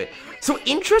right into it. So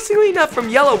interestingly enough, from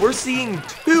yellow, we're seeing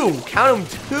two, count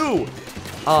them, two,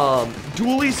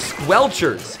 Dually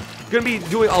Squelchers. Gonna be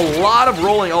doing a lot of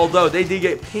rolling, although they did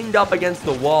get pinned up against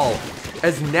the wall.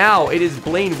 As now it is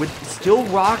Blaine with still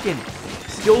rocking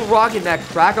that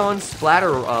crack-on splat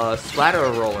roller.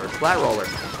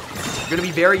 Gonna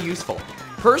be very useful.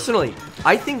 Personally,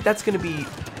 I think that's gonna be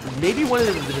maybe one of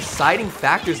the deciding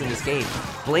factors in this game.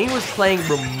 Blaine was playing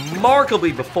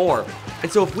remarkably before,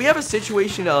 and so if we have a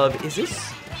situation of,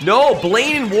 no,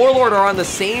 Blaine and Warlord are on the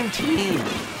same team.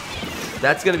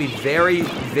 That's gonna be very,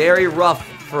 very rough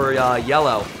for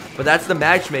yellow, but that's the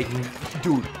matchmaking.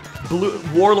 Dude,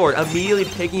 Warlord immediately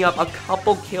picking up a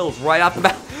couple kills right off the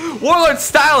bat. Warlord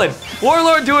styling.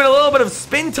 Warlord doing a little bit of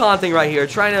spin taunting right here,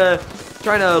 trying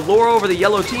to lure over the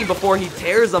yellow team before he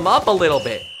tears them up a little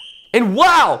bit. And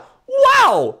wow,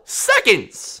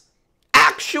 seconds,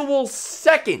 actual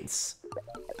seconds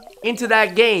into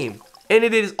that game, and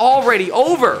it is already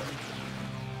over.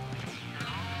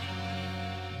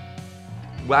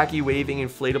 Wacky waving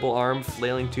inflatable arm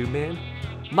flailing tube man.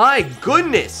 My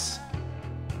goodness!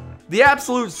 The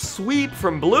absolute sweep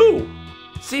from blue.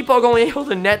 Cpug only able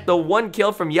to net the one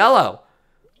kill from yellow.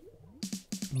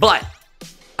 But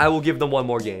I will give them one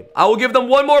more game. I will give them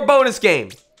one more bonus game.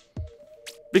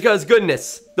 Because,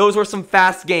 goodness, those were some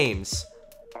fast games.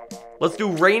 Let's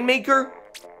do Rainmaker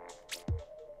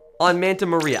on Manta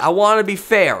Maria. I want to be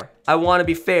fair. I want to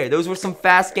be fair. Those were some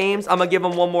fast games. I'm going to give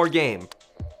them one more game.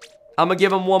 I'm going to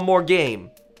give them one more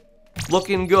game.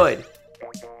 Looking good.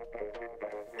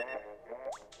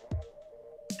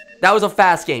 That was a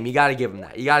fast game. You got to give them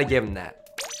that. You got to give them that.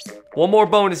 One more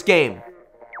bonus game.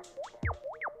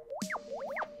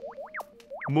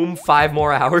 Moom 5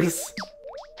 more hours.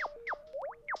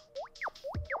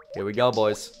 Here we go,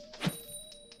 boys.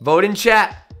 Vote in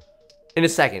chat. In a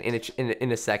second.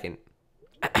 In a second.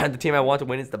 The team I want to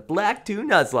win is the Black 2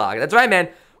 Nuzlocke. That's right, man.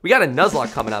 We got a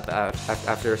Nuzlocke coming up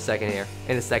after a second here.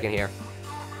 In a second here.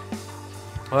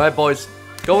 Alright, boys.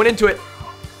 Going into it.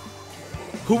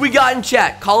 Who we got in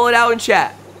chat? Call it out in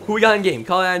chat. Who we got in game?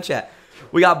 Call it out in chat.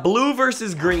 We got blue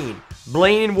versus green.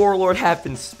 Blaine and Warlord have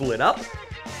been split up.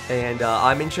 And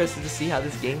I'm interested to see how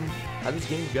this game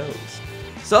goes.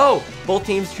 So, both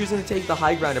teams choosing to take the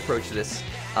high ground approach to this.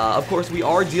 Of course, we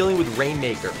are dealing with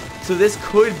Rainmaker. So this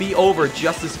could be over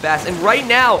just as fast. And right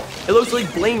now, it looks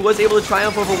like Blaine was able to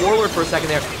triumph over Warlord for a second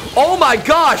there. Oh my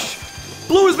gosh!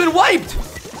 Blue has been wiped!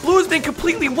 Blue has been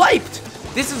completely wiped!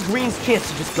 This is Green's chance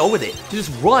to just go with it. To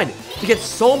just run. To get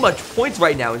so much points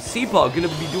right now. And Seapug going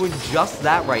to be doing just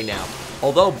that right now.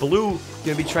 Although Blue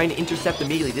going to be trying to intercept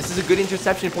immediately. This is a good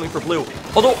interception point for Blue.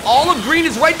 Although all of Green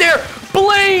is right there.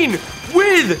 Blaine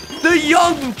with the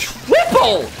young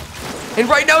triple. And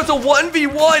right now it's a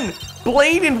 1v1.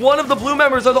 Blaine and one of the Blue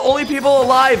members are the only people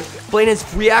alive. Blaine has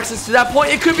free access to that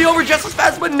point. It could be over just as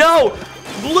fast, but no.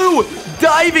 Blue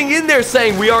diving in there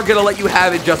saying, we aren't going to let you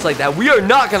have it just like that. We are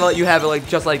not going to let you have it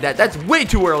just like that. That's way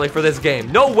too early for this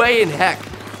game. No way in heck.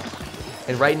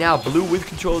 And right now, Blue with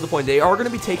control of the point. They are going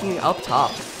to be taking it up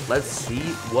top. Let's see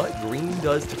what Green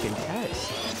does to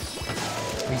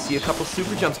contest. We see a couple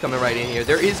super jumps coming right in here.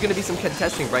 There is going to be some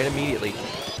contesting right immediately.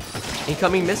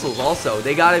 Incoming missiles also.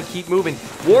 They got to keep moving.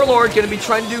 Warlord going to be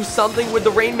trying to do something with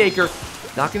the Rainmaker.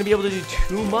 Not going to be able to do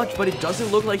too much, but it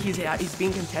doesn't look like he's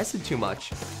being contested too much.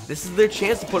 This is their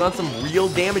chance to put on some real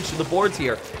damage to the boards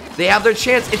here. They have their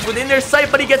chance. It's within their sight,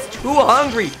 but he gets too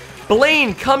hungry.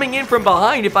 Blaine coming in from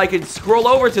behind, if I could scroll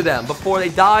over to them before they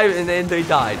die, and then they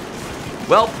died.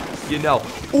 Well, you know.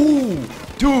 Ooh,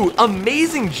 dude,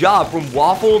 amazing job from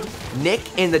Waffled, Nick,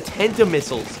 and the Tenta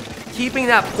missiles. Keeping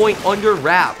that point under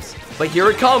wraps. But here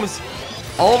it comes.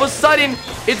 All of a sudden,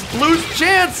 it's Blue's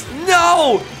chance.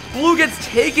 No! Blue gets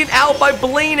taken out by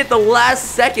Blaine at the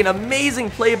last second. Amazing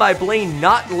play by Blaine,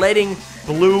 not letting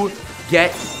Blue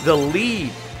get the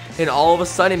lead. And all of a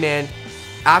sudden, man,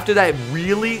 after that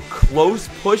really close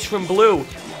push from Blue,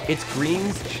 it's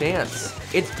Green's chance.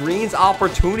 It's Green's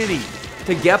opportunity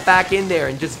to get back in there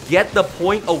and just get the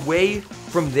point away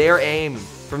from their aim,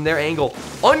 from their angle.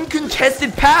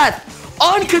 Uncontested path!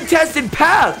 Uncontested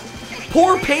path!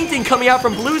 Poor painting coming out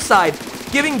from Blue's side,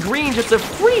 giving Green just a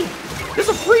free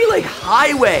like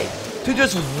highway to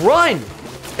just run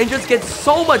and just get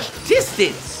so much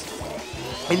distance.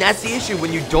 And that's the issue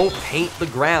when you don't paint the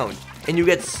ground and you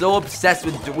get so obsessed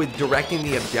with directing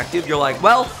the objective. You're like,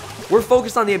 well, we're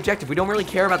focused on the objective. We don't really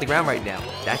care about the ground right now.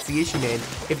 That's the issue, man.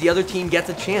 If the other team gets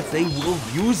a chance, they will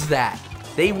use that.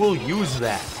 They will use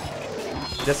that.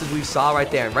 Just as we saw right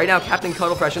there. And right now, Captain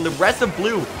Cuddlefresh and the rest of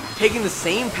Blue taking the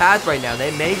same path right now.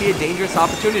 That may be a dangerous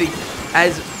opportunity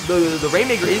as the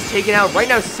Rainmaker is taken out. Right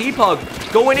now,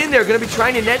 Seapug going in there, going to be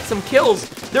trying to net some kills.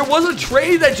 There was a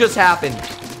trade that just happened.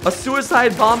 A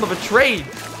suicide bomb of a trade.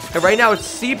 And right now, it's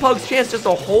Seapug's chance just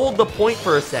to hold the point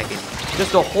for a second.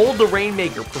 Just to hold the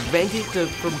Rainmaker, prevent it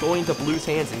from going to Blue's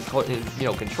hands and, you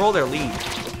know, control their lead.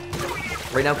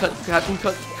 Right now, Captain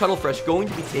Cuddlefresh going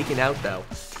to be taken out, though.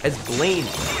 As Blaine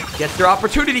gets their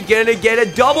opportunity, gonna get a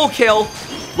double kill.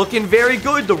 Looking very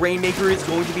good. The Rainmaker is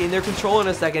going to be in their control in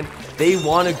a second. They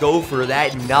want to go for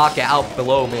that knockout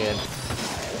blow, man.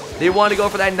 They want to go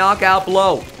for that knockout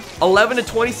blow. 11 to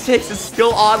 26 is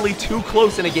still oddly too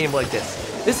close in a game like this.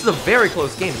 This is a very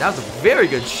close game. That was a very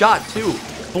good shot, too.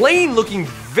 Blaine looking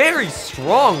very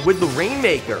strong with the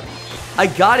Rainmaker. I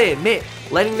gotta admit,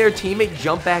 letting their teammate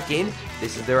jump back in,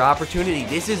 this is their opportunity.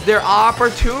 This is their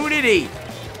opportunity.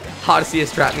 Odyssey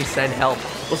has trapped me, send help.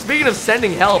 Well, speaking of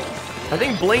sending help, I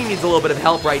think Blaine needs a little bit of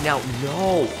help right now.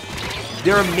 No.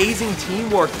 Their amazing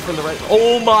teamwork from the right.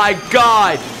 Oh my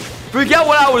god. Forget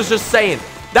what I was just saying.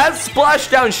 That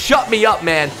splashdown shut me up,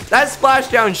 man. That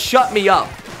splashdown shut me up.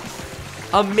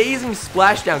 Amazing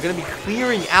splashdown. Gonna be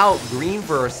clearing out Green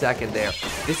for a second there.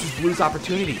 This is Blue's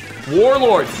opportunity.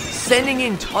 Warlord sending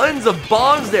in tons of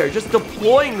bombs there. Just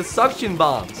deploying the suction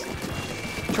bombs.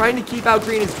 trying to keep out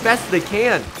green as best they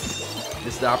can.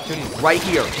 This is the opportunity right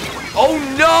here. Oh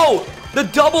no! The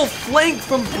double flank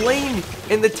from Blaine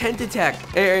in the tent attack,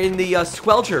 in the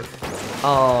Squelcher.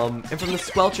 And from the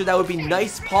Squelcher, that would be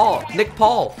Nick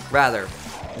Paul, rather.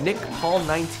 Nick Paul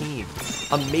 19.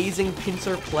 Amazing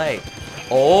pincer play.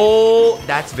 Oh,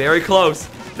 that's very close.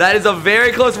 That is a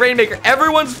very close Rainmaker.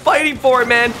 Everyone's fighting for it,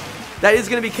 man. That is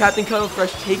going to be Captain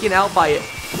Cuttlefish taken out by it.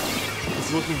 This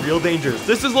is looking real dangerous.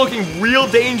 This is looking real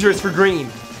dangerous for green.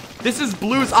 This is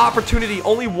blue's opportunity.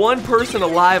 Only one person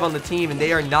alive on the team, and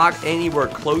they are not anywhere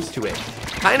close to it.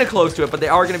 Kind of close to it, but they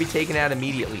are going to be taken out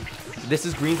immediately. This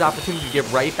is green's opportunity to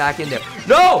get right back in there.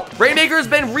 No! Rainmaker has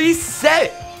been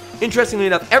reset! Interestingly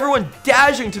enough, everyone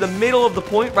dashing to the middle of the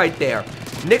point right there.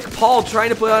 Nick Paul trying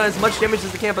to put on as much damage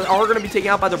as they can, but are going to be taken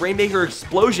out by the Rainmaker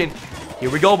explosion. Here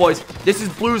we go, boys. This is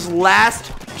blue's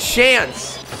last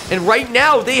chance. And right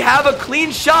now, they have a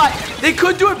clean shot. They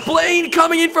could do it. Blaine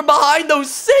coming in from behind, though,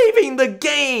 saving the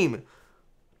game.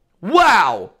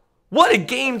 Wow. What a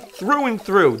game through and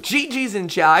through. GG's in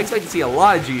chat. I expect to see a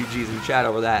lot of GG's in chat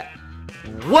over that.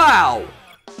 Wow.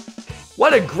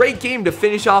 What a great game to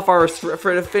finish off our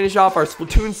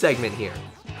Splatoon segment here.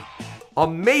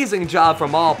 Amazing job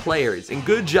from all players, and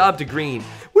good job to green.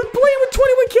 We're playing with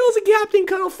 21 kills and Captain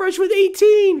Cuttlefish with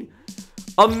 18.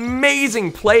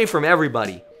 Amazing play from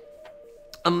everybody.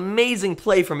 Amazing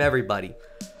play from everybody.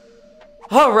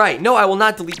 Alright, no, I will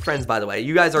not delete friends, by the way.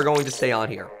 You guys are going to stay on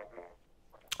here.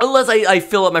 Unless I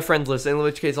fill up my friends list, in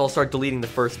which case I'll start deleting the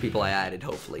first people I added,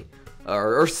 hopefully.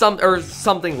 Or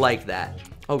something like that.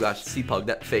 Oh gosh, C-Pug,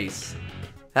 that face.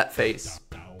 That face.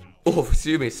 Oh,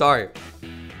 excuse me, sorry.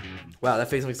 Wow, that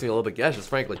face makes me a little bit gaseous,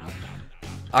 frankly.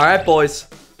 Alright, boys.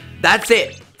 That's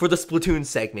it for the Splatoon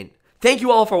segment. Thank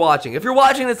you all for watching. If you're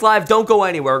watching this live, don't go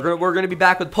anywhere. We're going to be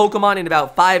back with Pokemon in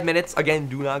about 5 minutes. Again,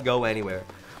 do not go anywhere.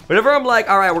 Whenever I'm like,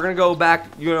 alright, we're going to go back,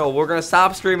 you know, we're going to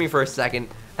stop streaming for a second,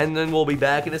 and then we'll be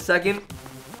back in a second.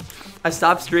 I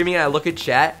stop streaming and I look at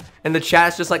chat, and the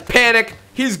chat's just like, panic,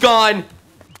 he's gone.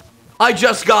 I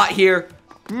just got here.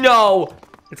 No.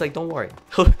 It's like, don't worry.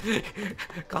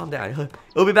 Calm down.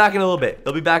 He'll be back in a little bit.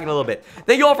 He'll be back in a little bit.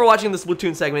 Thank you all for watching the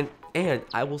Splatoon segment, and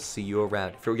I will see you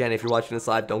around. If you're watching this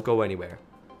live, don't go anywhere.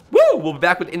 Woo! We'll be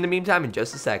back with In the Meantime in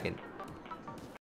just a second.